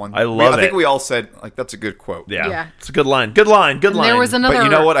remember that one. I love I think it. we all said, like, that's a good quote. Yeah. Yeah. It's a good line. Good line. Good And line. there was another you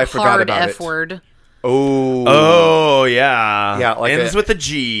know what? I forgot hard about F it. word. Oh. Oh, yeah. Yeah, like ends a- with a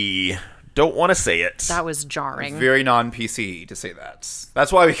G. Don't want to say it. That was jarring. Very non-PC to say that.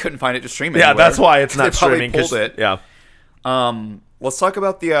 That's why we couldn't find it to stream yeah, anywhere. that's why it's They not probably streaming. 'cause- pulled it. Yeah. Let's talk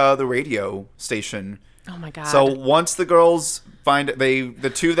about the radio station. Oh my god. So once the girls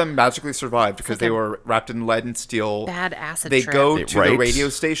the two of them magically survived because like they a were wrapped in lead and steel. bad acid They trip. go to the Right. radio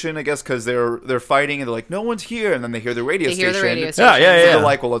station, I guess, because they're fighting and they're like, no one's here, and then they hear the radio They station. hear the radio Yeah, station. yeah, So yeah. they're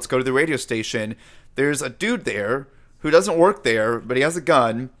like, well, let's go to the radio station. There's a dude there who doesn't work there, but he has a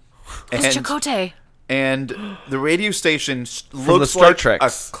gun. It's Chakotay. And the radio station the looks Star like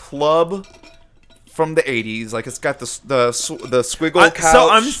Treks. a club from the 80s. Like, it's got the squiggle couch. So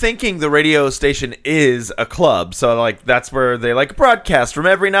I'm thinking the radio station is a club. So like that's where they like broadcast from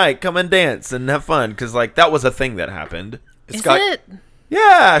every night. Come and dance and have fun because like that was a thing that happened. Is it?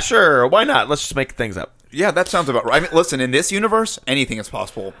 Yeah, sure. Why not? Let's just make things up. Yeah, that sounds about right. I mean, listen, in this universe, anything is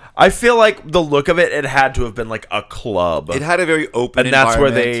possible. I feel like the look of it, it had to have been like a club. It had a very open and that's where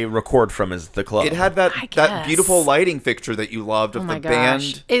environment. they record from is the club. It had that I that guess. beautiful lighting fixture that you loved of Oh the my gosh.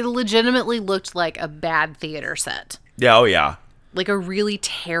 band. It legitimately looked like a bad theater set. Yeah, oh yeah. Like a really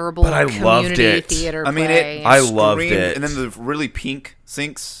terrible But I loved community it. theater I mean, play. I loved screamed, it. And then the really pink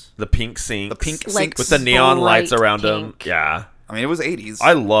sinks. The pink sinks. The pink Like sinks. with the neon lights bright around them. pink. Yeah. I mean, it was 80s.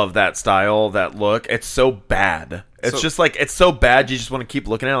 I love that style, that look. It's so bad. It's So- just like it's so bad you just want to keep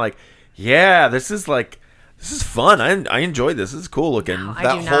looking at it like, yeah, this is fun. I enjoy this. This is cool looking. I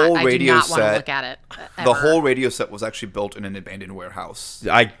that do whole not, radio I do not want to set- look at it. the ever. whole radio set was actually built in an abandoned warehouse.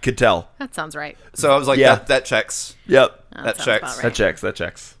 I could tell. That sounds right. So I was like, Yeah. that checks. Yep. That sounds checks. about right. That checks. That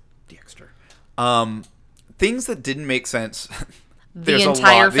checks. Dexter. Things that didn't make sense. The There's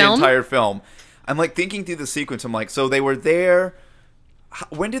entire a lot. film? The entire film. I'm like thinking through the sequence. I'm like, so they were there.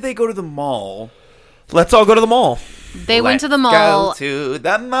 When did they go to the mall? Let's all go to the mall. They went to the Let's mall Go to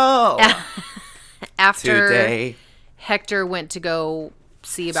the mall after today. Hector went to go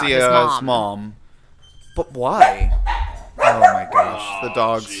see about See his his mom. But why? Oh my gosh, the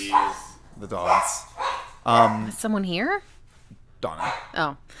dogs. The dogs. Is someone here? Donna.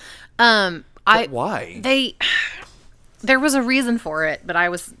 Oh. But why? There was a reason for it, but I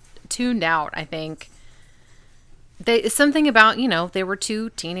was tuned out, I think. Something about, they were two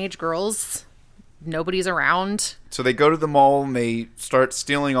teenage girls. Nobody's around. So they go to the mall and they start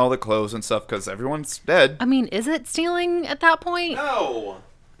stealing all the clothes and stuff because everyone's dead. I mean, is it stealing at that point? No.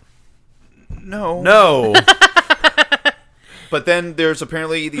 No. But then there's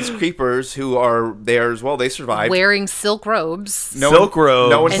apparently these creepers who are there as well. They survived. Wearing silk robes. Silk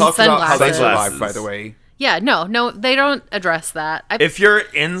robes. No one And talks about how they sunglasses. survived, by the way. Yeah, no, they don't address that. If you're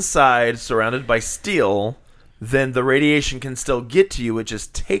inside surrounded by steel, then the radiation can still get to you. It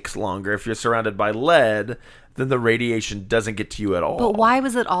just takes longer. If you're surrounded by lead, then the radiation doesn't get to you at all. But why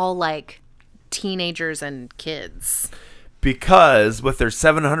was it all like teenagers and kids? Because with their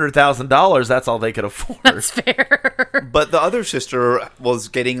 $700,000, that's all they could afford. That's fair. But the other sister was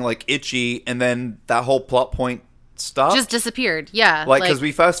getting like itchy, and then that whole plot point stopped. Just disappeared. Yeah. like because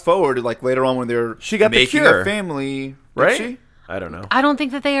we fast forward like later on when they're She got the making cure. a family, did Right? she? I don't know. I don't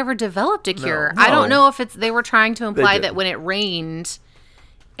think that they ever developed a cure. No. I don't know if they were trying to imply did. that when it rained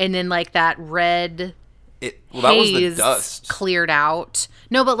and then like that red That was the haze dust. cleared out.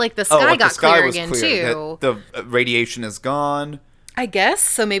 No, but like the sky like, got the sky clear was again clear. too. The radiation is gone. I guess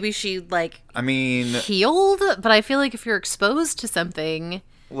so. Maybe she like I mean, healed, but I feel like if you're exposed to something,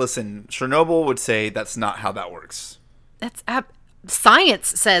 listen, Chernobyl would say that's not how that works. that's science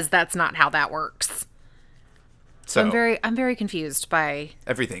says that's not how that works. So I'm very confused by.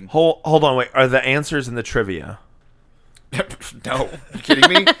 everything. Hold on, wait. Are the answers in the trivia? No, you kidding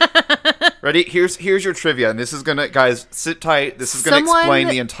me? Ready? Here's your trivia, and this is gonna, guys, sit tight. This is gonna Someone explain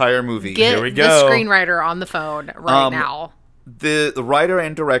the entire movie. Get Here we the go. screenwriter on the phone right now. The writer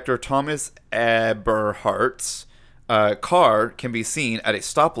and director Thomas Eberhardt's car can be seen at a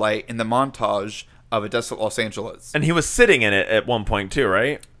stoplight in the montage of a desolate Los Angeles. And he was sitting in it at one point too,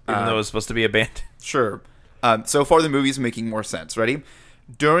 right? Even though it was supposed to be abandoned. Sure. So far, the movie's making more sense. Ready?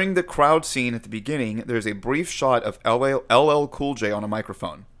 During the crowd scene at the beginning, there's a brief shot of LL Cool J on a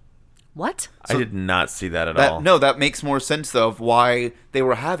microphone. What? I did not see that at all. No, that makes more sense though of why they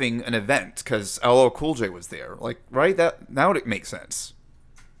were having an event, because LL Cool J was there. Like, right? That now it makes sense.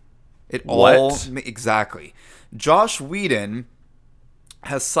 It all exactly. Josh Whedon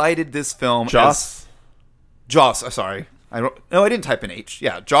has cited this film Joss. Sorry, I didn't type in H.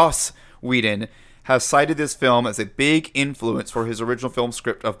 Yeah, Joss Whedon has cited this film as a big influence for his original film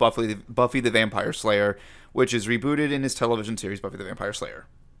script of Buffy the Vampire Slayer, which is rebooted in his television series Buffy the Vampire Slayer.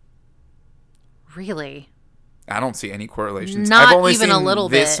 Really? I don't see any correlations. Not I've only even seen a little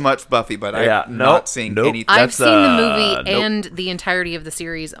this bit. much Buffy, but Yeah, I'm not seeing nope. any. I've That's, seen the movie nope. and the entirety of the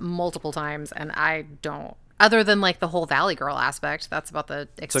series multiple times, and I don't. Other than like the whole Valley Girl aspect, that's about the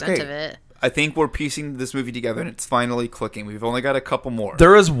extent okay. of it. I think we're piecing this movie together, and it's finally clicking. We've only got a couple more.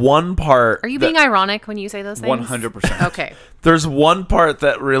 There is one part. Are you being ironic when you say those things? 100%. Okay. There's one part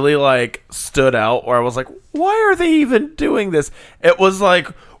that really like stood out where I was like, why are they even doing this? It was like,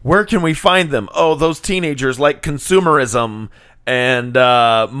 where can we find them? Oh, those teenagers like consumerism and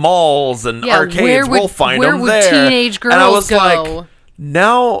malls and Yeah, arcades. where would- We'll find where them would there. teenage And I girls was go? like,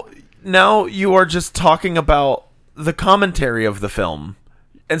 now you are just talking about the commentary of the film.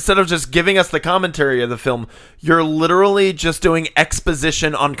 Instead of just giving us the commentary of the film, you're literally just doing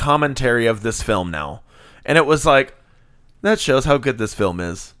exposition on commentary of this film now. And it was like, that shows how good this film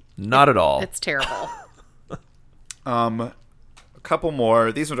is. Not at all. It's terrible. A couple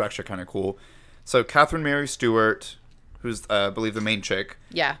more. These ones are actually kind of cool. So Catherine Mary Stewart, who's I believe the main chick.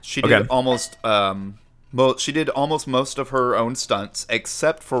 Yeah. She did almost most of her own stunts,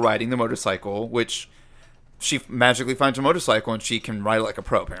 except for riding the motorcycle, which she magically finds a motorcycle and she can ride it like a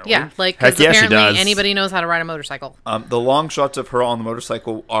pro. Apparently, Yeah, like Heck because yeah, she apparently does. anybody knows how to ride a motorcycle. The long shots of her on the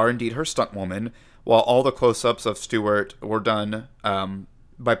motorcycle are indeed her stunt woman, while all the close-ups of Stewart were done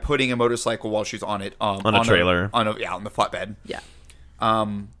by putting a motorcycle while she's on it On a trailer. on the flatbed. Yeah.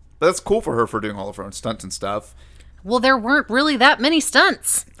 But that's cool for her for doing all of her own stunts and stuff. Well, there weren't really that many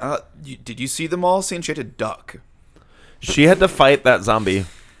stunts. Did you see them all? Seeing she had to duck. She had to fight that zombie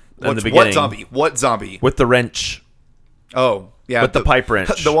in the beginning. What zombie? What zombie? With the wrench. Oh, yeah. With the pipe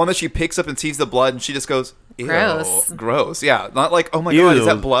wrench. The one that she picks up and sees the blood and she just goes, ew, Gross. gross. Yeah, not like, oh my God, is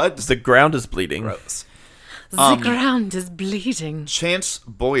that blood? The ground is bleeding. Gross. The ground is bleeding. Chance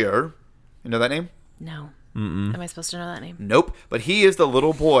Boyer, you know that name? No. Am I supposed to know that name? Nope. But he is the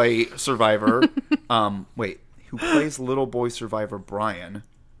little boy survivor. Who plays little boy survivor Brian?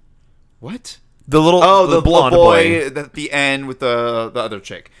 What? The blonde boy. At the end with the other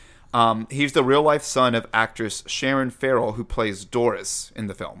chick. He's the real life son of actress Sharon Farrell, who plays Doris in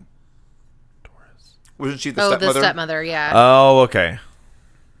the film. Doris. Wasn't she the stepmother? The stepmother, yeah. Oh, okay.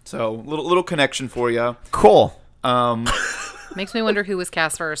 So little connection for you. Cool. Makes me wonder who was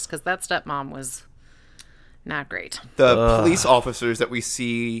cast first, because that stepmom was not great. The police officers that we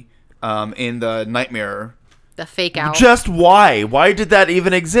see in the Nightmare. The fake out. Just why? Why did that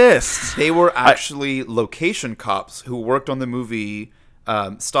even exist? They were actually location cops who worked on the movie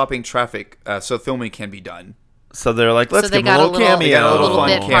stopping traffic so filming can be done. So they're like, let's So they give them a got a little little- cameo. They got a little little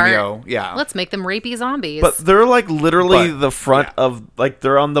fun bit cameo. part. Yeah. Let's make them rapey zombies. But they're like literally But- the front yeah. of, like,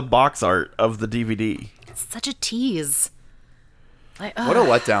 they're on the box art of the DVD. It's such a tease. Like, What a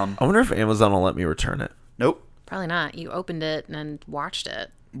letdown. I wonder if Amazon will let me return it. Nope. Probably not. You opened it and watched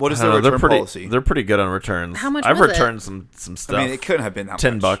it. What is I the don't know, return policy? They're pretty good on returns. How much I've was it? returned some stuff. I mean, it couldn't have been that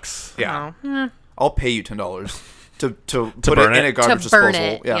much. $10. Yeah. Oh. I'll pay you $10 to put burn it in it? a garbage To burn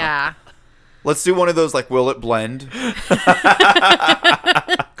disposal. it. Yeah. Let's do one of those, like, will it blend?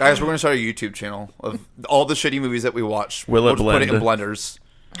 Guys, we're going to start a YouTube channel of all the shitty movies that we watch. Will it We'll just put it in blend? blenders.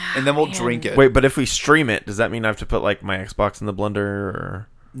 and then we'll drink it. Wait, but if we stream it, does that mean I have to put like my Xbox in the blender? Or...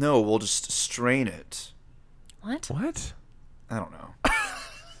 No, we'll just strain it. What? I don't know.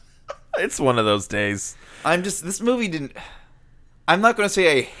 It's one of those days. This movie didn't. I'm not going to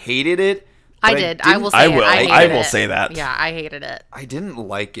say I hated it. I did. I will say I it. will. hated I will it. say that. Yeah, I hated it. I didn't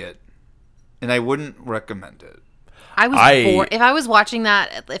like it, and I wouldn't recommend it. I was bored. If I was watching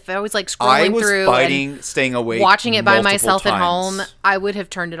that, if I was like I scrolling was through fighting, and staying awake, watching it by multiple myself at times. home, I would have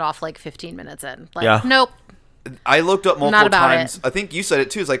turned it off like 15 minutes in. Like, Yeah. nope. I looked up multiple Not about times. it. I think you said it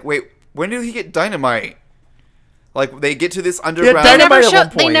too. It's like, wait, when did he get dynamite? Like they get to this underground. They Dynamite at one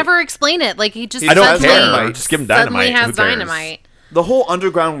they point. never explain it. Like he just I don't suddenly, care. Just give him suddenly dynamite. has Who cares? dynamite. The whole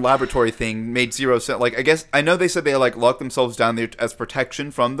underground laboratory thing made zero sense. Like, I guess I know they said they like locked themselves down there as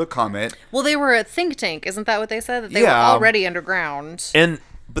protection from the comet. Well, they were a think tank, isn't that what they said? That they Yeah. were already underground. And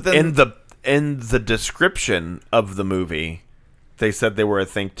But then in the description of the movie, they said they were a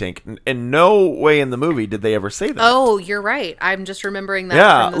think tank. In no way in the movie did they ever say that. Oh, you're right. I'm just remembering that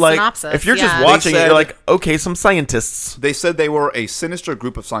yeah, from the like synopsis. if you're Yeah. just watching They it, said- you're like, okay, some scientists. they said they were a sinister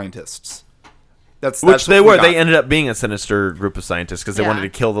group of scientists. That's Which what they we were. got. They ended up being a sinister group of scientists because they Yeah. wanted to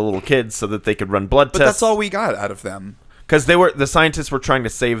kill the little kids so that they could run blood But tests. that's all we got out of them. Because the scientists were trying to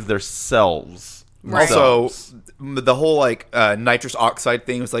save their selves. Right. Also, Themselves. the whole like nitrous oxide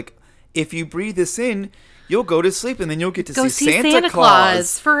thing was like, if you breathe this in, you'll go to sleep and then you'll get to Go see see Santa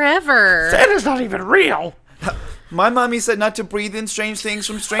Claus forever. Santa's not even real. My mommy said not to breathe in strange things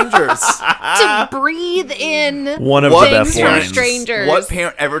from strangers. To breathe in One of What the best things from lines. strangers. What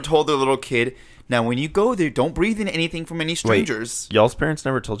parent ever told their little kid, now when you go there, don't breathe in anything from any Wait, strangers? y'all's parents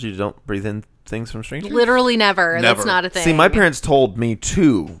never told you to don't breathe in things from strangers? Literally never. Never. That's not a thing. See, my parents told me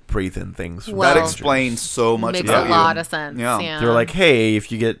to breathe in things from Well, That strangers. explains so much makes about a you. lot of sense. Yeah. Yeah. They were like, hey,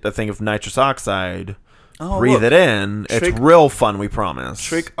 if you get a thing of nitrous oxide, Oh, breathe look. it in. Trick- It's real fun, we promise.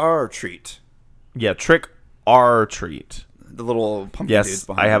 Trick or treat. Yeah, trick or treat. The little pumpkin dudes Yes,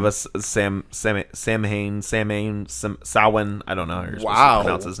 behind I have them. a Samhain. I don't know how you're supposed Wow. to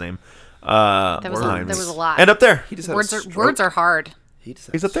pronounce his name. There was behind me. a lot. And up there. He just had a words stroke. are hard. He just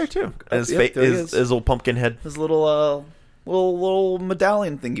had He's a up there too. His, yep, there he is. his little pumpkin head. His little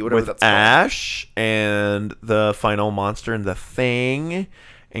medallion thingy, whatever With that's called. Ash and the final monster and the Thing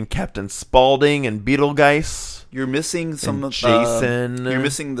and Captain Spaulding and Beetlegeist. You're missing some And of Jason. You're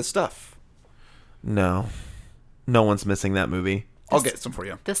missing the stuff. No. No one's missing that movie. I'll get some for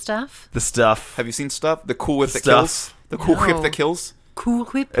you. The stuff. The stuff. Have you seen stuff? The cool whip that Stuff. kills. The cool whip No. that kills. Cool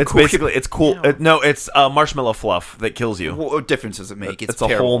whip. It's Cool. basically it's cool. It's marshmallow fluff that kills you. What difference does it make? It's a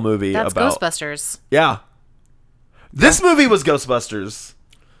terrible. whole movie That's about Ghostbusters. Yeah. This movie was Ghostbusters.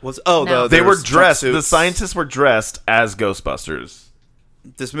 No. They were there's dressed. The jumpsuits. scientists were dressed as Ghostbusters.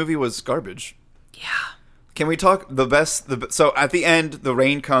 This movie was garbage. Yeah. Can we talk so at the end, the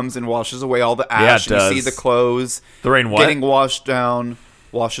rain comes and washes away all the ash. Yeah, it and you does. see the clothes. The rain what? Getting washed down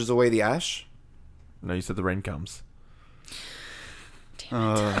washes away the ash. No, you said the rain comes.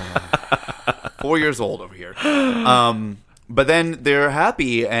 4 years old over here. But then they're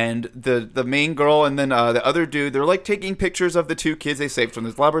happy, and the main girl and then the other dude, they're like taking pictures of the two kids they saved from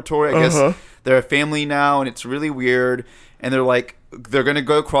this laboratory. I guess they're a family now, and it's really weird. And they're like, they're gonna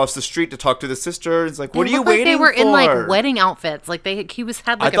go across the street to talk to the sister. It's like, what are They you looked like waiting they were for? in like wedding outfits. Like he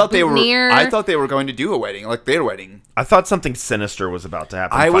had like a boutonniere. I thought they were going to do a wedding, like their wedding. I thought something sinister was about to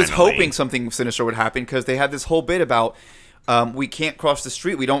happen. I was finally. hoping something sinister would happen because they had this whole bit about we can't cross the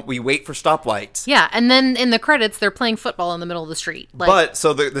street. We wait for stoplights. Yeah, and then in the credits, they're playing football in the middle of the street. Like, But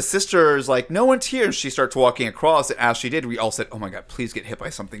so the sister is like, no one's here. And she starts walking across, and as she did, we all said, "Oh my god, please get hit by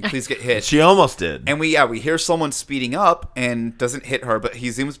something! Please get hit!" She almost did. And we hear someone speeding up and doesn't hit her, but he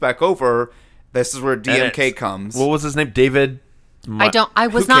zooms back over. This is where And DMK it's- comes. What was his name? David. I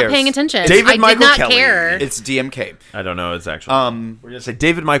was Who not cares? paying attention. David I did Michael not Kelly. care. It's DMK, I don't know his actual. We're gonna say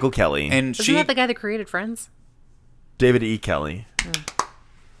David Michael Kelly and Isn't she. that the guy that created Friends? David E. Kelly,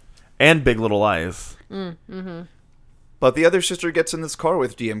 and Big Little Lies. But the other sister gets in this car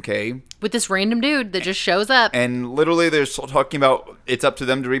with DMK, With this random dude that just shows up. and literally they're still talking about it's up to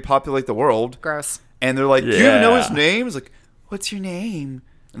them to repopulate the world. Gross. And they're like, "Do you Yeah. know his name?" He's like, "What's your name?"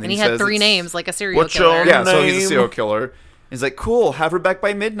 then And he had says 3 it's- names, like a serial What's your killer. Yeah, so he's a Name? serial killer. He's like, "Cool, have her back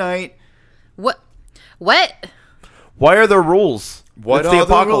by midnight." What? What? Why are there rules? What it's are the the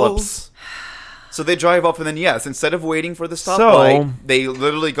apocalypse. rules? So they drive off, and then yes, instead of waiting for the stoplight, they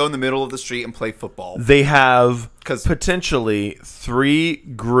literally go in the middle of the street and play football. They have 'Cause- potentially 3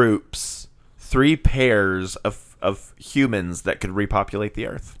 groups, 3 pairs of humans that could repopulate the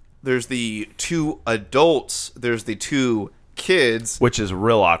Earth, There's the 2 adults. There's the 2 kids, which is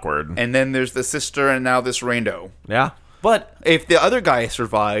real awkward. and then there's the sister, and now this rando. Yeah. But if the other guy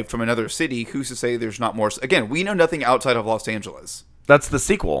survived from another city, who's to say there's not more? Again, we know nothing outside of Los Angeles. That's the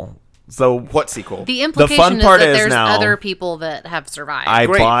sequel. So What sequel? The implication fun is part that is there's now- other people that have survived. I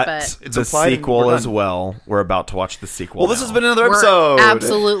Great, bought but- It's the implied and sequel we're as done. well. We're about to watch the sequel. Well, this now. has been another We're episode.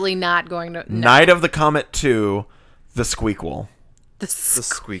 absolutely not going to. No. Night of the Comet 2, the Squeakquel. The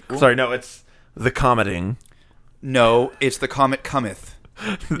squeakquel. Sorry, no, it's the Cometing. No, it's the Comet cometh.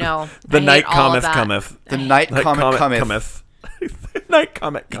 No. The I hate Night all of Comet that. cometh. The night Night comet cometh. cometh. Night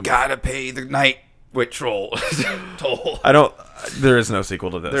Comet You cometh. gotta pay the night witch-roll toll. I don't. There is no sequel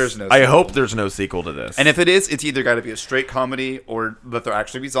to this. There's no I sequel. hope there's no sequel to this. And if it is, it's either got to be a straight comedy or that there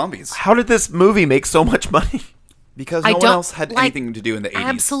actually be zombies. How did this movie make so much money? Because I no one don't- else had like, anything to do in the 80s.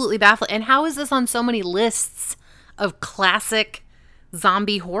 Absolutely baffling. And how is this on so many lists of classic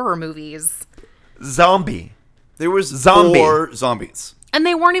zombie horror movies? Zombie. There was Zombie. 4 zombies. And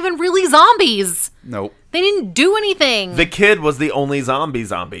they weren't even really zombies. Nope. They didn't do anything. The kid was the only zombie.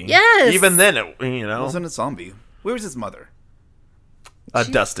 Yes. Even then, it, Wasn't a zombie. Where was his mother?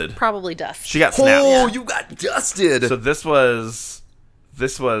 dusted. Probably dust. She got snapped. Oh, you got dusted. So this was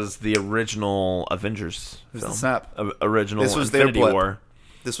the original Avengers Who's the film. snap? Original This was their Infinity blip. War.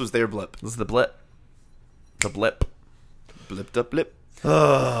 This was their blip. This is the blip. The blip. Blipped up blip.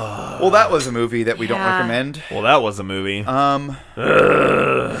 Well, that was a movie that we don't Yeah. recommend. Well, that was a movie. Why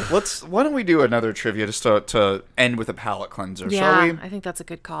don't we do another trivia just to end with a palate cleanser, Yeah, shall we? I think that's a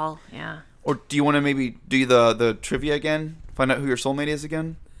good call. Yeah. Or do you want to maybe do the trivia again? Find out who your soulmate is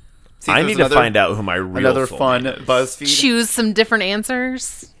again? See if I there's need to find out who my real another soulmate fun is. BuzzFeed. Choose some different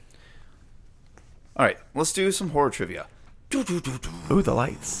answers. All right, let's do some horror trivia. Ooh, the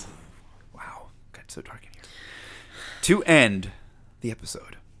lights. Wow, got so dark in here. To end the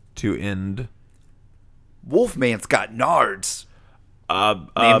episode, To end. Wolfman's got nards.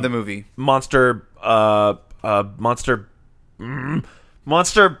 Name the movie. Monster.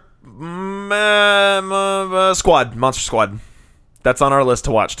 Squad. Monster Squad. That's on our list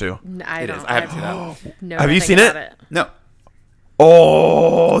to watch too. I It don't. is. I haven't seen that. know Have you nothing seen about it? No.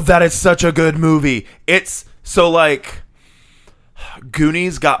 Oh, that is such a good movie. It's so like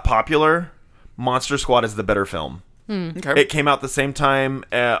Goonies got popular. Monster Squad is the better film. Okay. It came out the same time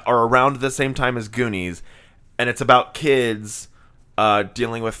or around the same time as Goonies, and it's about kids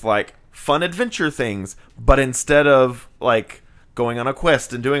dealing with like fun adventure things, but instead of like going on a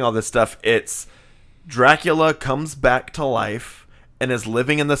quest and doing all this stuff, it's Dracula comes back to life and is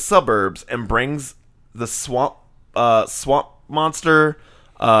living in the suburbs and brings the swamp monster,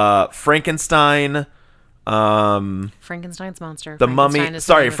 Frankenstein, Frankenstein's monster. the Frankenstein mummy. is the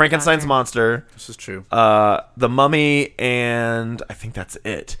Sorry, name of the Frankenstein's doctor. monster. This is true. The mummy, and I think that's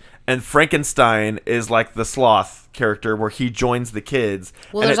it. And Frankenstein is like the sloth character where he joins the kids.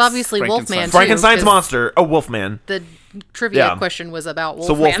 Well, And there's it's obviously Frankenstein. Wolfman. too, Frankenstein's 'cause monster. Oh, Wolfman. The trivia Yeah. question was about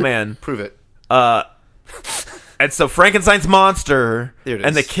So Wolfman. Wolfman. Prove it. And so Frankenstein's monster There it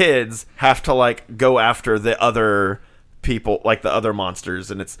and the is. kids have to like go after the other people, like the other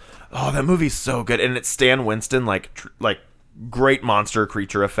monsters, and it's that movie's so good, and it's Stan Winston, like great monster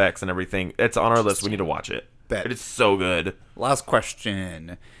creature effects and everything. It's on our list. We need to watch it. Bet. It is so good. Last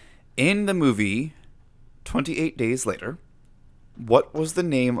question. In the movie 28 Days Later, what was the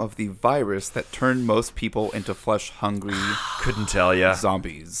name of the virus that turned most people into flesh-hungry Couldn't tell ya.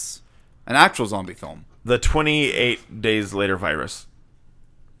 zombies? An actual zombie film. The 28 Days Later virus.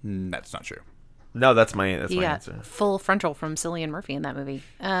 That's not true. No, that's my He got answer. full frontal from Cillian Murphy in that movie.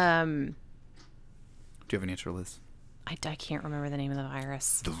 Do you have an answer, Liz? I can't remember the name of the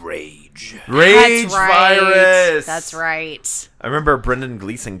virus. The Rage. Rage That's right. virus. That's right. I remember Brendan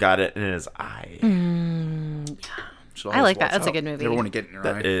Gleeson got it in his eye. Should I always like that. watch That's a out. good movie. Never want to get in your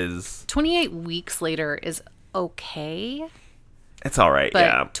That eye. is, 28 weeks later is okay, it's all right. but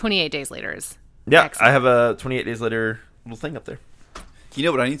Yeah, 28 days later is yeah. excellent. I have a 28 Days Later little thing up there. You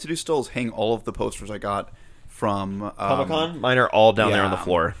know what I need to do still is hang all of the posters I got from Comic-Con. Mine are all down there on the yeah.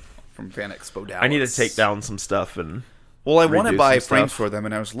 floor. from Van Expo Dallas. I need to take down some stuff and. Well, I want to redo buy some frames stuff. for them,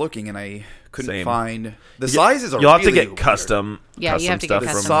 and I was looking, and I couldn't Same. find the sizes. Are You'll have to really get weird. custom. Yeah, you custom have to get stuff The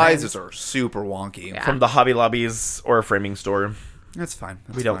custom from, sizes frames. are super wonky. Yeah. from the Hobby Lobbies or a framing store. That's fine.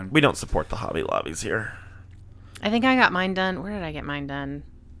 That's We don't fine. we don't support the Hobby Lobbies here. I think I got mine done. Where did I get mine done?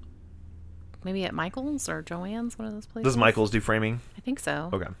 Maybe at Michael's or Joann's, one of those places. Does Michael's do framing? I think so.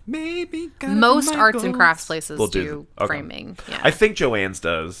 Okay. Maybe Most arts and crafts places Will do okay. framing. Yeah. I think Joann's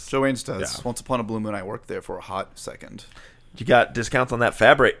does. Joanne's does. Yeah. Once upon a blue moon, I worked there for a hot second. You got discounts on that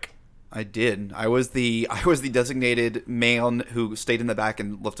fabric. I did. I was the designated man who stayed in the back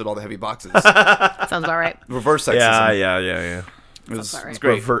and lifted all the heavy boxes. Sounds about right. Reverse sexism. Yeah. It was, about right. it's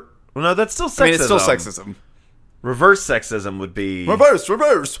great. Well, no, that's still sexism. I mean, it's still sexism. Reverse sexism would be Reverse.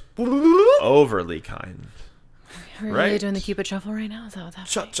 overly kind. Are we Right. really doing the Cupid Shuffle right now? Is that what's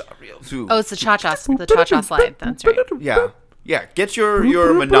happening? Cha-cha real. Oh, it's the cha-cha slide. That's right. Yeah. Get your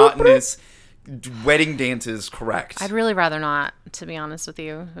monotonous wedding dances correct. I'd really rather not, to be honest with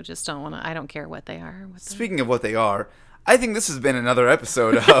you. I just don't want to. I don't care what they are. Speaking of what they are, I think this has been another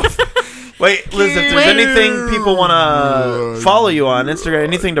episode of. Wait, Liz, if there's anything people want to follow you on Instagram,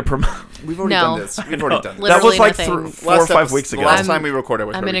 anything to promote. We've already done this. We've already done this. That was Literally like nothing. 4 or 5 weeks ago. The last time we recorded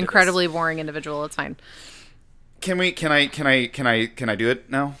with her, I'm we an did incredibly boring individual. It's fine. this. Can I do it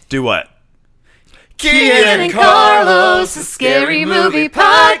now? Do what? Keegan and Carlos, a scary movie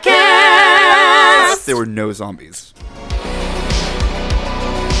podcast. There were no zombies.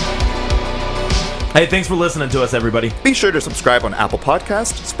 Hey, thanks for listening to us, everybody. Be sure to subscribe on Apple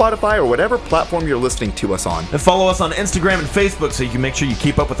Podcasts, Spotify, or whatever platform you're listening to us on. And follow us on Instagram and Facebook so you can make sure you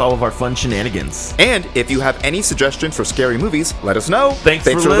keep up with all of our fun shenanigans. And if you have any suggestions for scary movies, let us know. Thanks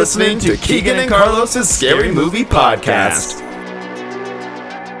for listening to Keegan and Carlos's Scary Movie Podcast.